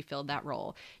 She filled that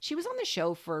role. She was on the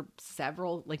show for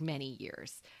many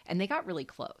years, and they got really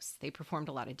close. They performed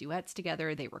a lot of duets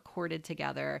together. They recorded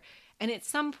together. And at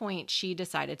some point she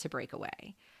decided to break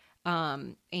away.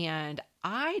 And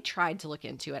I tried to look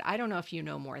into it. I don't know if you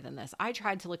know more than this. I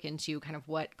tried to look into kind of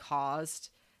what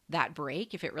caused that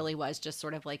break, if it really was just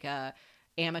sort of like a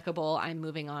amicable, I'm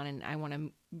moving on and I want to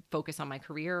focus on my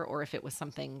career, or if it was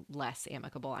something less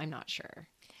amicable. I'm not sure.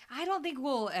 I don't think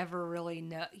we'll ever really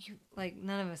know.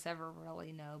 None of us ever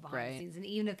really know behind the scenes. And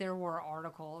even if there were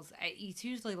articles, it's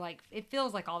usually like, it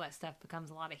feels like all that stuff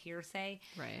becomes a lot of hearsay.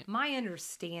 Right. My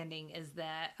understanding is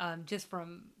that just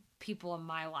from people in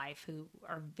my life who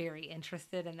are very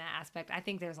interested in that aspect, I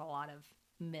think there's a lot of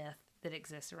myth that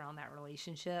exists around that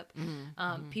relationship.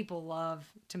 Mm-hmm. People love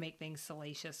to make things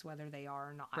salacious, whether they are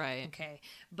or not. Right. Okay.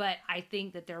 But I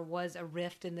think that there was a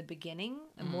rift in the beginning,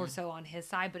 more so on his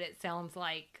side, but it sounds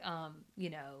like,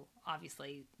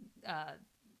 obviously,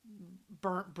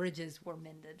 burnt bridges were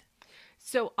mended.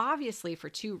 So obviously for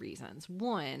two reasons.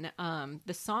 One,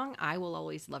 the song I Will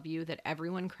Always Love You that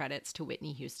everyone credits to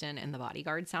Whitney Houston and the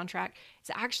Bodyguard soundtrack, it's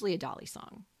actually a Dolly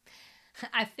song.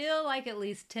 I feel like at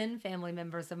least 10 family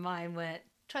members of mine went,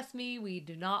 trust me, we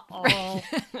do not all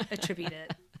attribute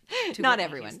it to Not Whitney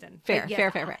everyone. Houston. Fair.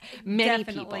 Many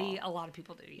definitely people. a lot of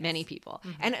people do, yes. Many people.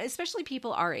 And especially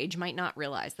people our age might not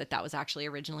realize that that was actually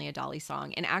originally a Dolly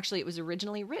song. And actually it was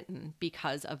originally written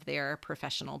because of their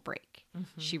professional break.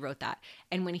 She wrote that.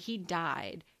 And when he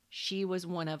died, she was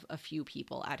one of a few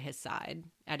people at his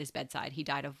bedside. He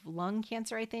died of lung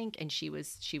cancer, I think, and she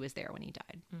was there when he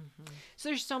died. So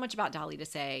there's so much about Dolly to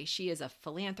say. She is a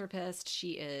philanthropist.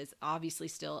 She is obviously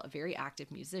still a very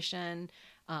active musician.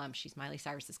 She's Miley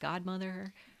Cyrus's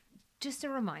godmother. Just a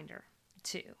reminder,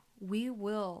 too. We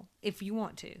will, if you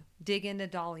want to, dig into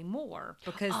Dolly more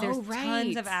because there's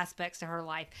tons of aspects to her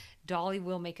life. Dolly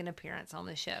will make an appearance on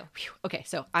the show. Whew. Okay,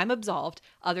 so I'm absolved,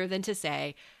 other than to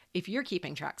say, if you're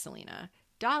keeping track, Selena,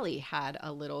 Dolly had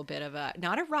a little bit of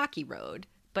not a rocky road,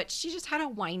 but she just had a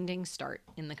winding start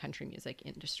in the country music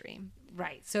industry.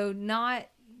 Right. So not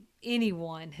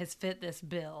anyone has fit this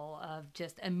bill of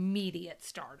just immediate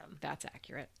stardom. That's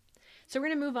accurate. So we're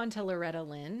going to move on to Loretta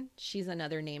Lynn. She's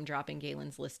another name drop in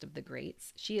Galen's list of the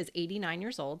greats. She is 89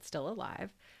 years old, still alive.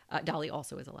 Dolly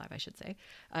also is alive, I should say.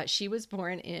 She was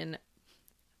born in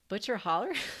Butcher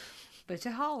Holler,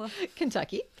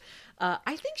 Kentucky.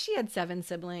 I think she had 7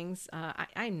 siblings.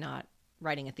 I'm not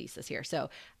writing a thesis here. So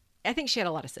I think she had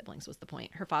a lot of siblings was the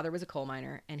point. Her father was a coal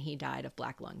miner and he died of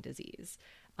black lung disease.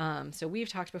 So we've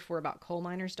talked before about coal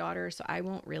miner's daughter, so I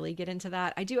won't really get into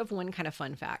that. I do have one kind of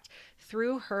fun fact.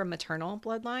 Through her maternal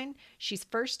bloodline, she's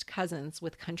first cousins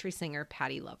with country singer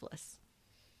Patti Loveless.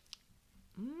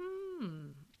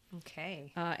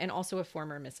 Okay. And also a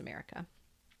former Miss America.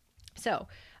 So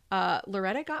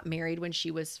Loretta got married when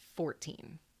she was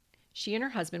 14. She and her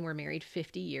husband were married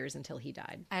 50 years until he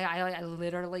died. I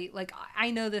literally,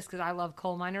 I know this because I love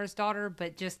coal miner's daughter,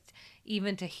 but just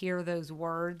even to hear those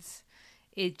words,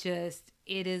 it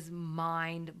is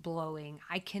mind blowing.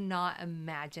 I cannot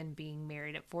imagine being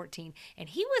married at 14. And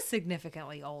he was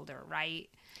significantly older, right?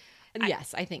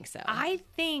 Yes, I think so. I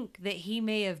think that he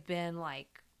may have been like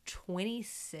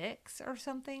 26 or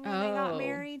something when they got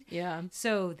married. Yeah.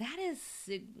 So that is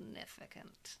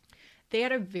significant. They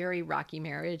had a very rocky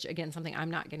marriage. Again, something I'm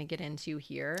not going to get into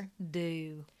here.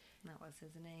 That was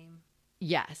his name.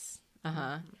 Yes.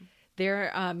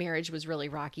 Their marriage was really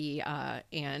rocky,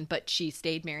 but she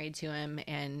stayed married to him,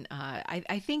 and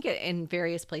I think in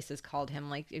various places called him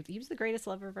like he was the greatest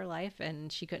lover of her life,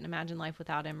 and she couldn't imagine life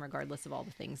without him, regardless of all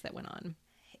the things that went on.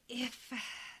 If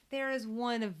there is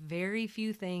one of very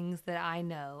few things that I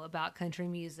know about country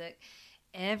music,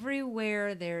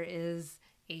 everywhere there is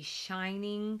a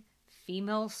shining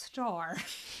female star,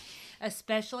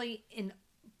 especially in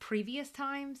previous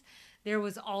times, there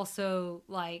was also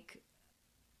like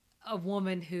a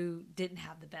woman who didn't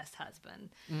have the best husband.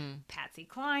 Patsy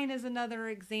Cline is another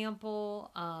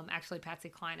example. Actually, Patsy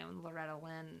Cline and Loretta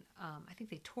Lynn, I think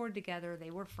they toured together.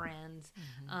 They were friends.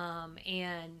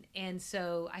 And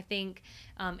so I think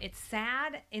it's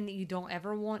sad and that you don't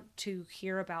ever want to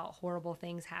hear about horrible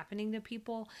things happening to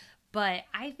people. But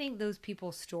I think those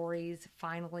people's stories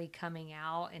finally coming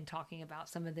out and talking about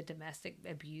some of the domestic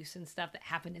abuse and stuff that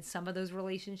happened in some of those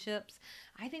relationships,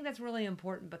 I think that's really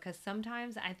important, because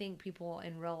sometimes I think people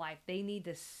in real life, they need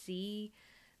to see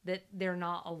that they're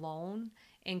not alone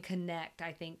and connect,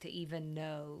 I think, to even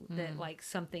know that like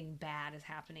something bad is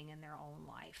happening in their own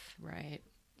life. Right.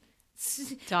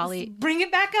 Dolly, bring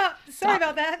it back up. Sorry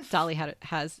about that. Dolly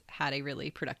has had a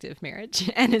really productive marriage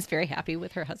and is very happy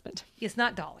with her husband. It's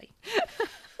not Dolly.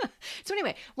 So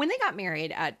anyway, when they got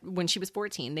married when she was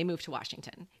 14, they moved to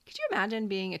Washington. Could you imagine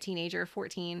being a teenager,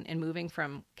 14, and moving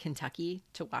from Kentucky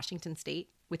to Washington State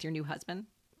with your new husband?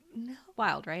 No.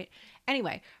 Wild, right?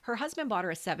 Anyway, her husband bought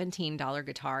her a $17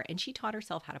 guitar, and she taught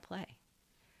herself how to play.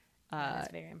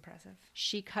 That's very impressive.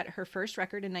 She cut her first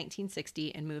record in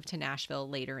 1960 and moved to Nashville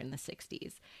later in the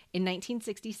 60s. In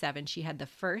 1967, she had the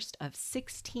first of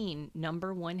 16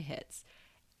 number one hits.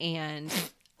 And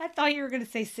I thought you were going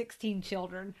to say 16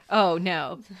 children. Oh,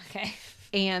 no. Okay.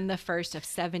 And the first of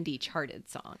 70 charted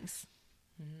songs.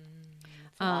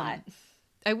 That's a lot.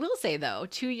 I will say, though,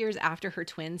 2 years after her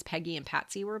twins, Peggy and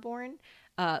Patsy, were born,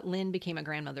 Lynn became a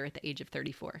grandmother at the age of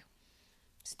 34.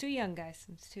 It's too young, guys.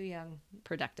 It's too young.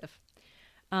 Productive.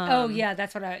 Oh, yeah,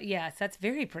 yes, that's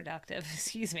very productive.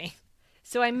 Excuse me.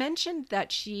 So I mentioned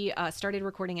that she started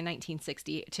recording in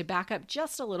 1960. To back up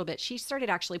just a little bit, she started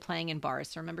actually playing in bars.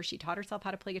 So remember, she taught herself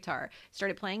how to play guitar,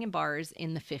 started playing in bars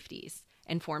in the 50s,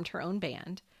 and formed her own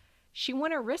band. She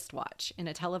won a wristwatch in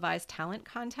a televised talent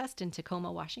contest in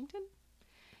Tacoma, Washington.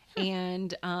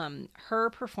 And her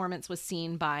performance was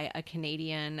seen by a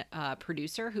Canadian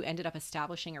producer who ended up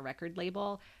establishing a record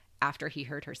label after he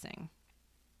heard her sing.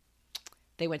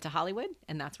 They went to Hollywood,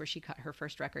 and that's where she cut her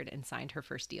first record and signed her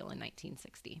first deal in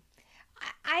 1960.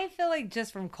 I feel like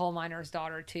just from Coal Miner's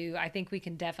Daughter, too, I think we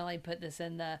can definitely put this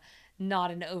in the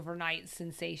not an overnight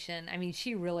sensation. I mean,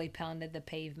 she really pounded the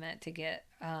pavement to get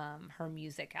her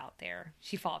music out there.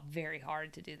 She fought very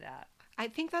hard to do that. I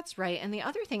think that's right. And the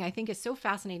other thing I think is so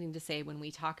fascinating to say when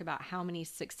we talk about how many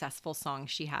successful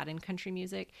songs she had in country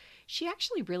music, she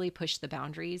actually really pushed the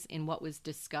boundaries in what was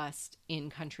discussed in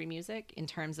country music in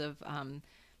terms of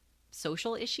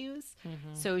social issues.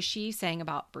 Mm-hmm. So she sang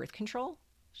about birth control.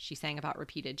 She sang about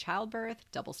repeated childbirth,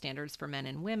 double standards for men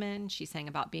and women. She sang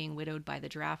about being widowed by the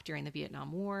draft during the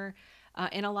Vietnam War.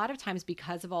 And a lot of times,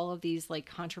 because of all of these like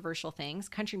controversial things,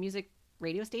 country music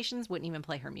radio stations wouldn't even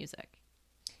play her music.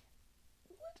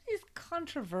 Is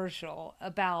controversial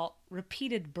about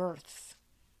repeated births?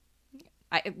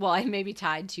 I may be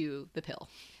tied to the pill.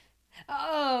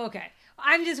 Oh, okay.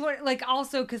 I'm just like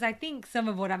also because I think some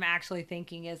of what I'm actually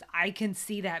thinking is I can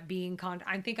see that being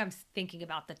I think I'm thinking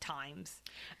about the times,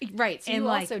 right? So and you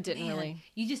like, also didn't really.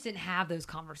 You just didn't have those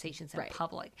conversations in right.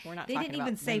 public. We're not. They talking didn't about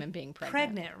even say women being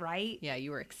pregnant, right? Yeah,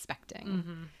 you were expecting.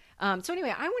 Mm-hmm. So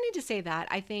anyway, I wanted to say that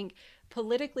I think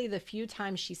politically, the few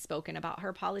times she's spoken about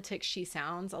her politics, she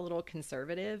sounds a little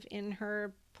conservative in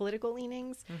her political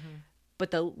leanings. Mm-hmm. But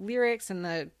the lyrics and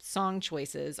the song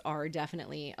choices are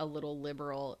definitely a little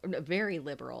liberal, very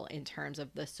liberal in terms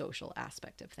of the social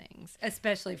aspect of things.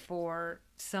 Especially for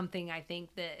something I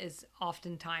think that is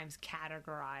oftentimes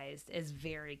categorized as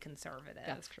very conservative.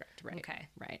 That's correct. Right. Okay.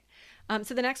 Right.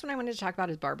 So the next one I wanted to talk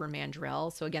about is Barbara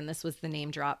Mandrell. So again, this was the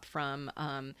name drop from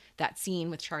that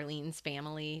scene with Charlene's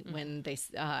family when they,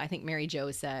 I think Mary Jo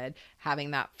said,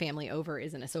 having that family over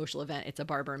isn't a social event. It's a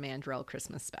Barbara Mandrell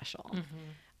Christmas special.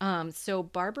 Mm-hmm. So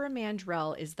Barbara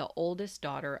Mandrell is the oldest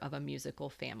daughter of a musical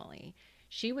family.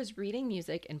 She was reading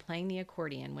music and playing the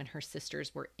accordion when her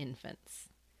sisters were infants.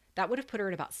 That would have put her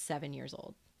at about 7 years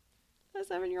old.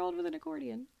 A 7-year-old with an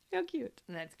accordion. How cute.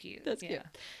 That's cute. That's cute.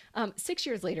 6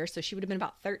 years later, so she would have been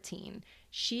about 13,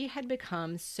 she had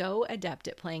become so adept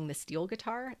at playing the steel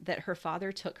guitar that her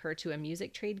father took her to a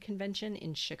music trade convention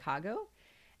in Chicago.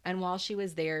 And while she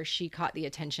was there, she caught the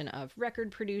attention of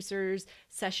record producers,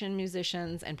 session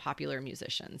musicians, and popular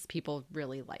musicians. People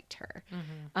really liked her.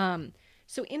 Mm-hmm.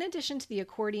 So in addition to the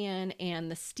accordion and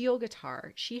the steel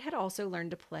guitar, she had also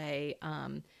learned to play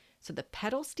so the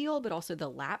pedal steel, but also the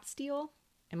lap steel.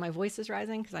 And my voice is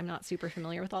rising because I'm not super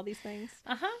familiar with all these things.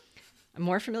 Uh-huh. I'm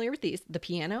more familiar with these: the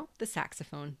piano, the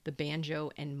saxophone, the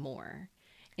banjo, and more.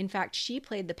 In fact, she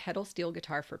played the pedal steel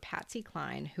guitar for Patsy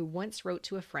Cline, who once wrote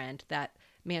to a friend that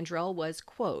Mandrell was,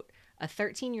 quote, a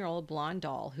 13-year-old blonde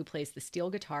doll who plays the steel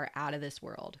guitar out of this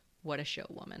world. What a show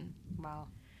woman. Wow.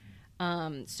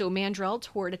 So Mandrell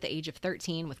toured at the age of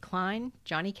 13 with Cline,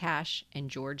 Johnny Cash, and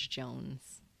George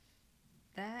Jones.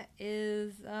 That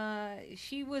is,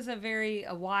 she was a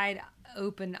wide,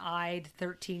 open-eyed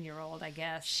 13-year-old, I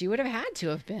guess. She would have had to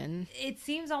have been. It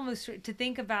seems almost to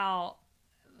think about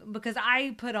because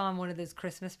I put on one of those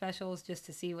Christmas specials just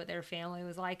to see what their family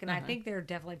was like, and I think they're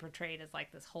definitely portrayed as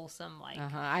like this wholesome, like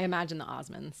I imagine the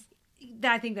Osmonds.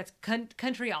 I think that's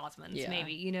country Osmonds,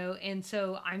 maybe, you know. And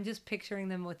so I'm just picturing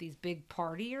them with these big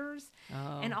partiers,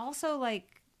 and also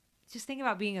like just think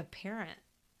about being a parent,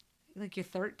 like your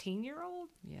 13-year-old.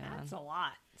 Yeah, that's a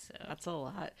lot. So that's a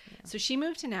lot. Yeah. So she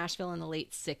moved to Nashville in the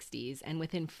late 60s, and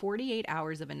within 48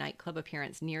 hours of a nightclub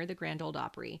appearance near the Grand Ole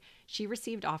Opry, she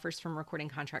received offers from recording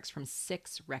contracts from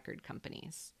 6 record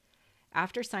companies.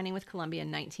 After signing with Columbia in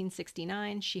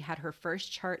 1969, she had her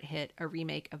first chart hit, a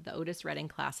remake of the Otis Redding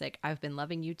classic, I've Been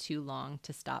Loving You Too Long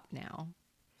to Stop Now.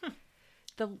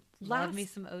 Love me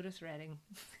some Otis Redding.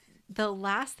 The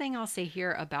last thing I'll say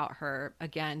here about her,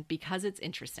 again, because it's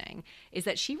interesting, is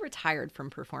that she retired from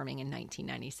performing in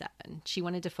 1997. She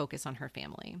wanted to focus on her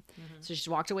family. So she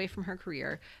walked away from her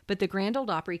career, but the Grand Ole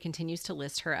Opry continues to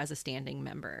list her as a standing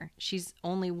member. She's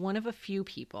only one of a few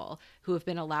people who have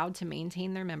been allowed to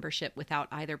maintain their membership without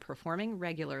either performing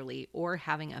regularly or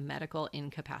having a medical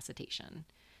incapacitation.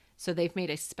 So they've made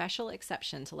a special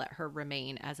exception to let her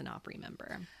remain as an Opry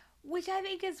member. Which I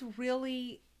think is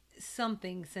really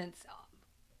something, since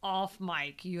off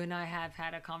mic you and I have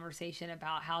had a conversation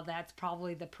about how that's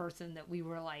probably the person that we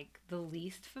were like the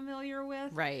least familiar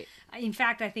with. Right. In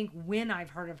fact, I think when I've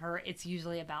heard of her, it's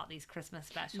usually about these Christmas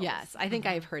specials. Yes, I think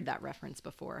I've heard that reference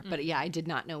before. But yeah, I did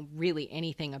not know really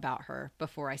anything about her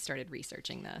before I started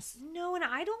researching this. No, and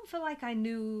I don't feel like I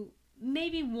knew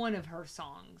maybe one of her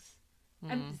songs.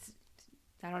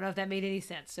 I don't know if that made any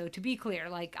sense. So to be clear,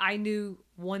 like I knew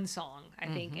one song, I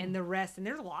think, and the rest, and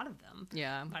there's a lot of them.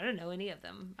 Yeah. I don't know any of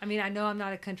them. I mean, I know I'm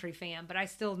not a country fan, but I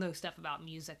still know stuff about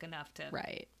music enough to,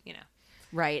 you know.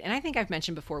 Right. And I think I've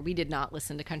mentioned before, we did not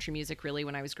listen to country music really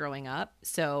when I was growing up.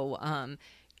 So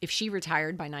if she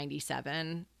retired by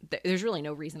 97, there's really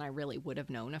no reason I really would have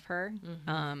known of her.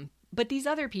 But these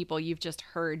other people you've just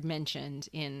heard mentioned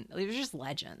they're just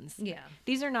legends. Yeah.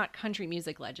 These are not country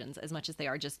music legends as much as they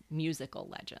are just musical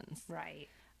legends. Right.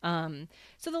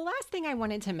 So the last thing I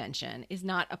wanted to mention is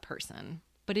not a person,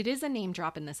 but it is a name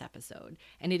drop in this episode,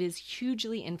 and it is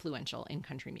hugely influential in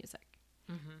country music.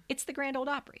 It's the Grand Ole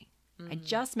Opry. I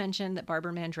just mentioned that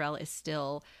Barbara Mandrell is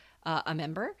still a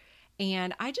member.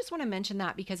 And I just want to mention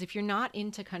that because if you're not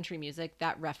into country music,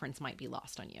 that reference might be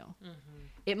lost on you.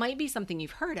 It might be something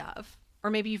you've heard of, or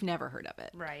maybe you've never heard of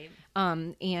it. Right.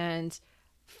 And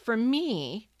for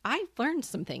me, I learned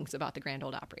some things about the Grand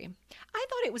Ole Opry. I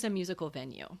thought it was a musical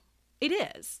venue. It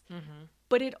is.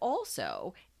 But it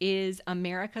also is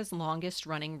America's longest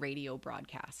running radio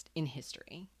broadcast in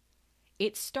history.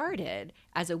 It started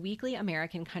as a weekly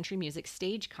American country music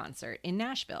stage concert in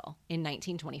Nashville in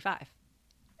 1925.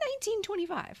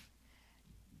 1925.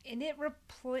 And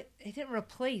it didn't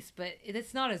replace, but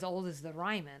it's not as old as the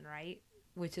Ryman, right?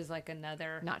 Which is like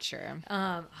another. Not sure.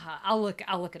 I'll look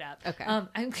it up. Okay.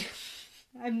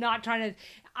 I'm not trying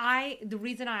to. The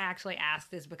reason I actually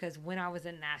asked is because when I was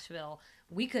in Nashville,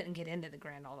 we couldn't get into the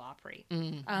Grand Ole Opry.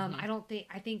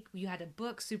 I think you had to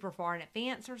book super far in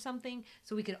advance or something,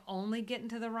 so we could only get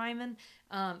into the Ryman.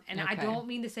 And I don't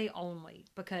mean to say only,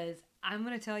 because I'm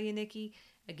going to tell you, Nikki,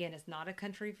 again, as not a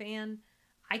country fan,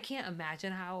 I can't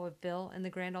imagine how I would feel in the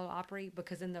Grand Ole Opry,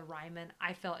 because in the Ryman,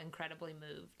 I felt incredibly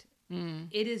moved.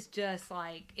 It is just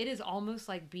like, it is almost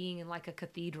like being in like a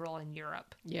cathedral in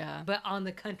Europe. Yeah. But on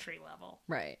the country level.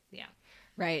 Right. Yeah.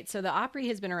 Right. So the Opry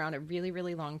has been around a really,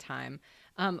 really long time.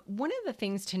 One of the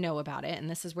things to know about it, and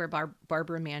this is where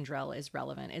Barbara Mandrell is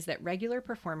relevant, is that regular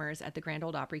performers at the Grand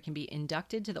Ole Opry can be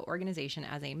inducted to the organization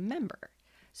as a member.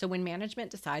 So when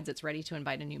management decides it's ready to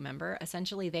invite a new member,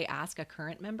 essentially they ask a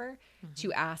current member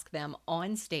to ask them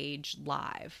on stage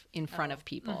live in front of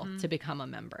people to become a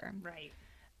member. Right.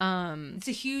 It's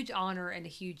a huge honor and a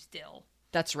huge deal.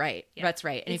 That's right. Yeah. That's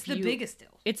right. And it's the biggest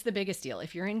deal. It's the biggest deal.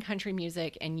 If you're in country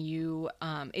music and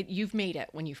you've made it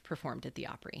when you've performed at the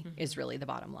Opry is really the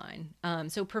bottom line.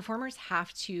 So performers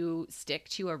have to stick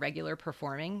to a regular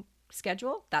performing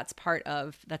schedule. That's part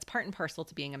and parcel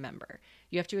to being a member.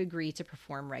 You have to agree to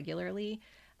perform regularly.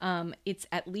 It's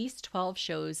at least 12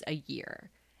 shows a year.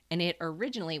 And it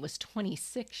originally was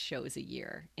 26 shows a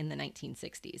year in the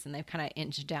 1960s. And they've kind of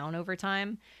inched down over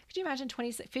time. Could you imagine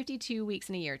 52 weeks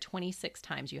in a year, 26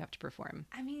 times you have to perform?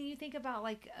 I mean, you think about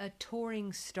like a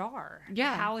touring star.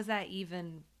 Yeah. How is that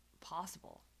even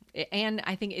possible? And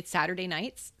I think it's Saturday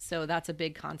nights. So that's a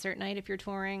big concert night if you're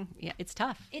touring. Yeah, it's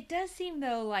tough. It does seem,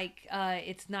 though, like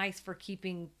it's nice for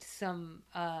keeping some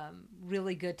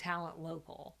really good talent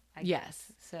local. I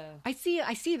guess. So I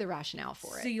see the rationale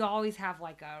for it. So you always have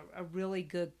like a really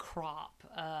good crop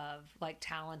of like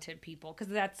talented people,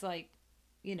 because that's like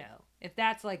if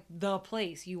that's like the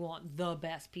place, you want the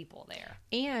best people there.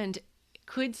 And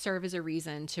could serve as a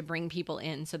reason to bring people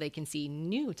in so they can see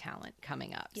new talent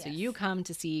coming up. Yes. So you come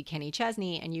to see Kenny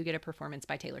Chesney and you get a performance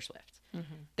by Taylor Swift.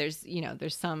 Mm-hmm.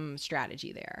 There's some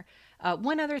strategy there.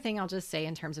 One other thing I'll just say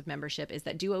in terms of membership is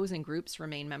that duos and groups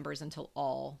remain members until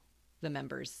all the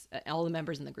members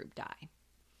in the group die.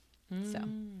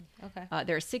 Okay.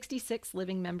 There are 66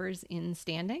 living members in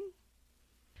standing.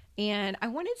 And I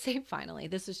wanted to say finally,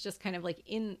 this is just kind of like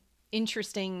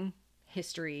interesting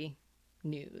history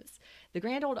news. The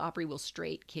Grand Ole Opry will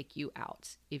straight kick you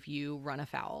out if you run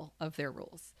afoul of their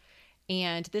rules.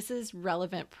 And this is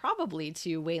relevant probably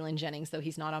to Waylon Jennings, though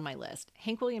he's not on my list.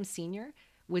 Hank Williams Sr.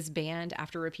 was banned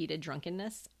after repeated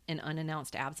drunkenness and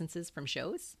unannounced absences from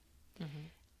shows. Mm-hmm.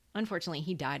 Unfortunately,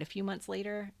 he died a few months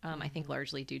later, I think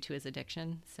largely due to his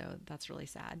addiction. So that's really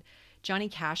sad. Johnny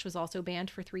Cash was also banned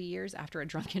for 3 years after a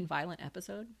drunken, violent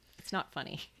episode. It's not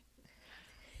funny.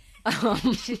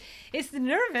 It's the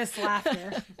nervous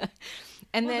laughter.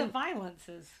 And then the violence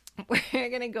is. We're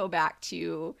going to go back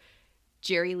to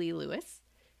Jerry Lee Lewis,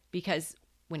 because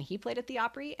when he played at the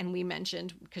Opry, and we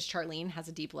mentioned, because Charlene has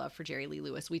a deep love for Jerry Lee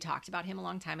Lewis, we talked about him a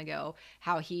long time ago,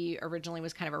 how he originally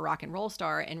was kind of a rock and roll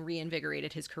star and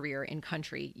reinvigorated his career in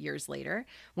country years later.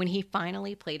 When he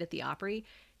finally played at the Opry,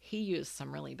 he used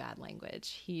some really bad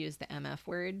language. He used the MF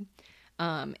word.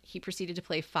 He proceeded to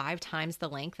play 5 times the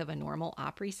length of a normal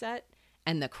Opry set,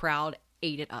 and the crowd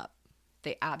ate it up.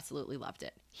 They absolutely loved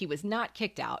it. He was not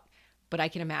kicked out, but I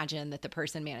can imagine that the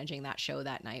person managing that show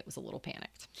that night was a little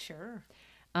panicked. Sure.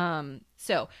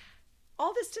 So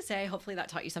all this to say, hopefully that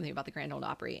taught you something about the Grand Ole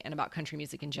Opry and about country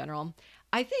music in general.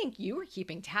 I think you were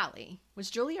keeping tally. Was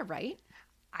Julia right?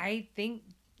 I think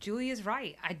Julia's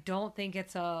right. I don't think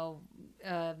it's not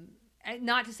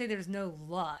to say there's no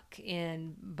luck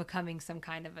in becoming some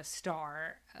kind of a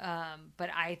star, but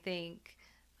I think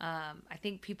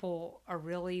people are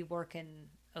really working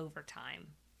overtime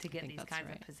to get these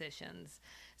kinds of positions.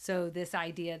 So this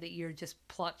idea that you're just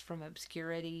plucked from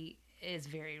obscurity is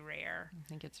very rare. I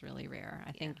think it's really rare.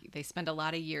 I think they spend a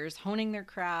lot of years honing their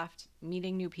craft,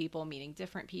 meeting new people, meeting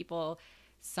different people.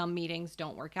 Some meetings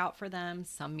don't work out for them.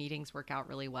 Some meetings work out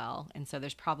really well. And so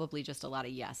there's probably just a lot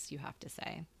of yes you have to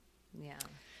say. Yeah.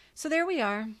 So there we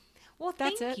are. Well,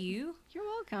 That's thank it. you. You're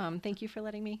welcome. Thank you for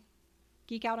letting me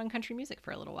geek out on country music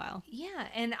for a little while. Yeah,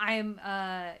 and I'm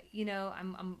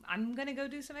gonna go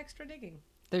do some extra digging.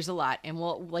 There's a lot, and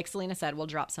we'll, like Selena said, we'll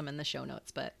drop some in the show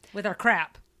notes. But with our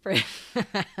crap for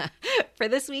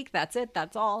this week, that's it.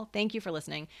 That's all. Thank you for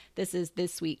listening. This is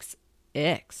this week's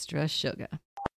Extra Sugar.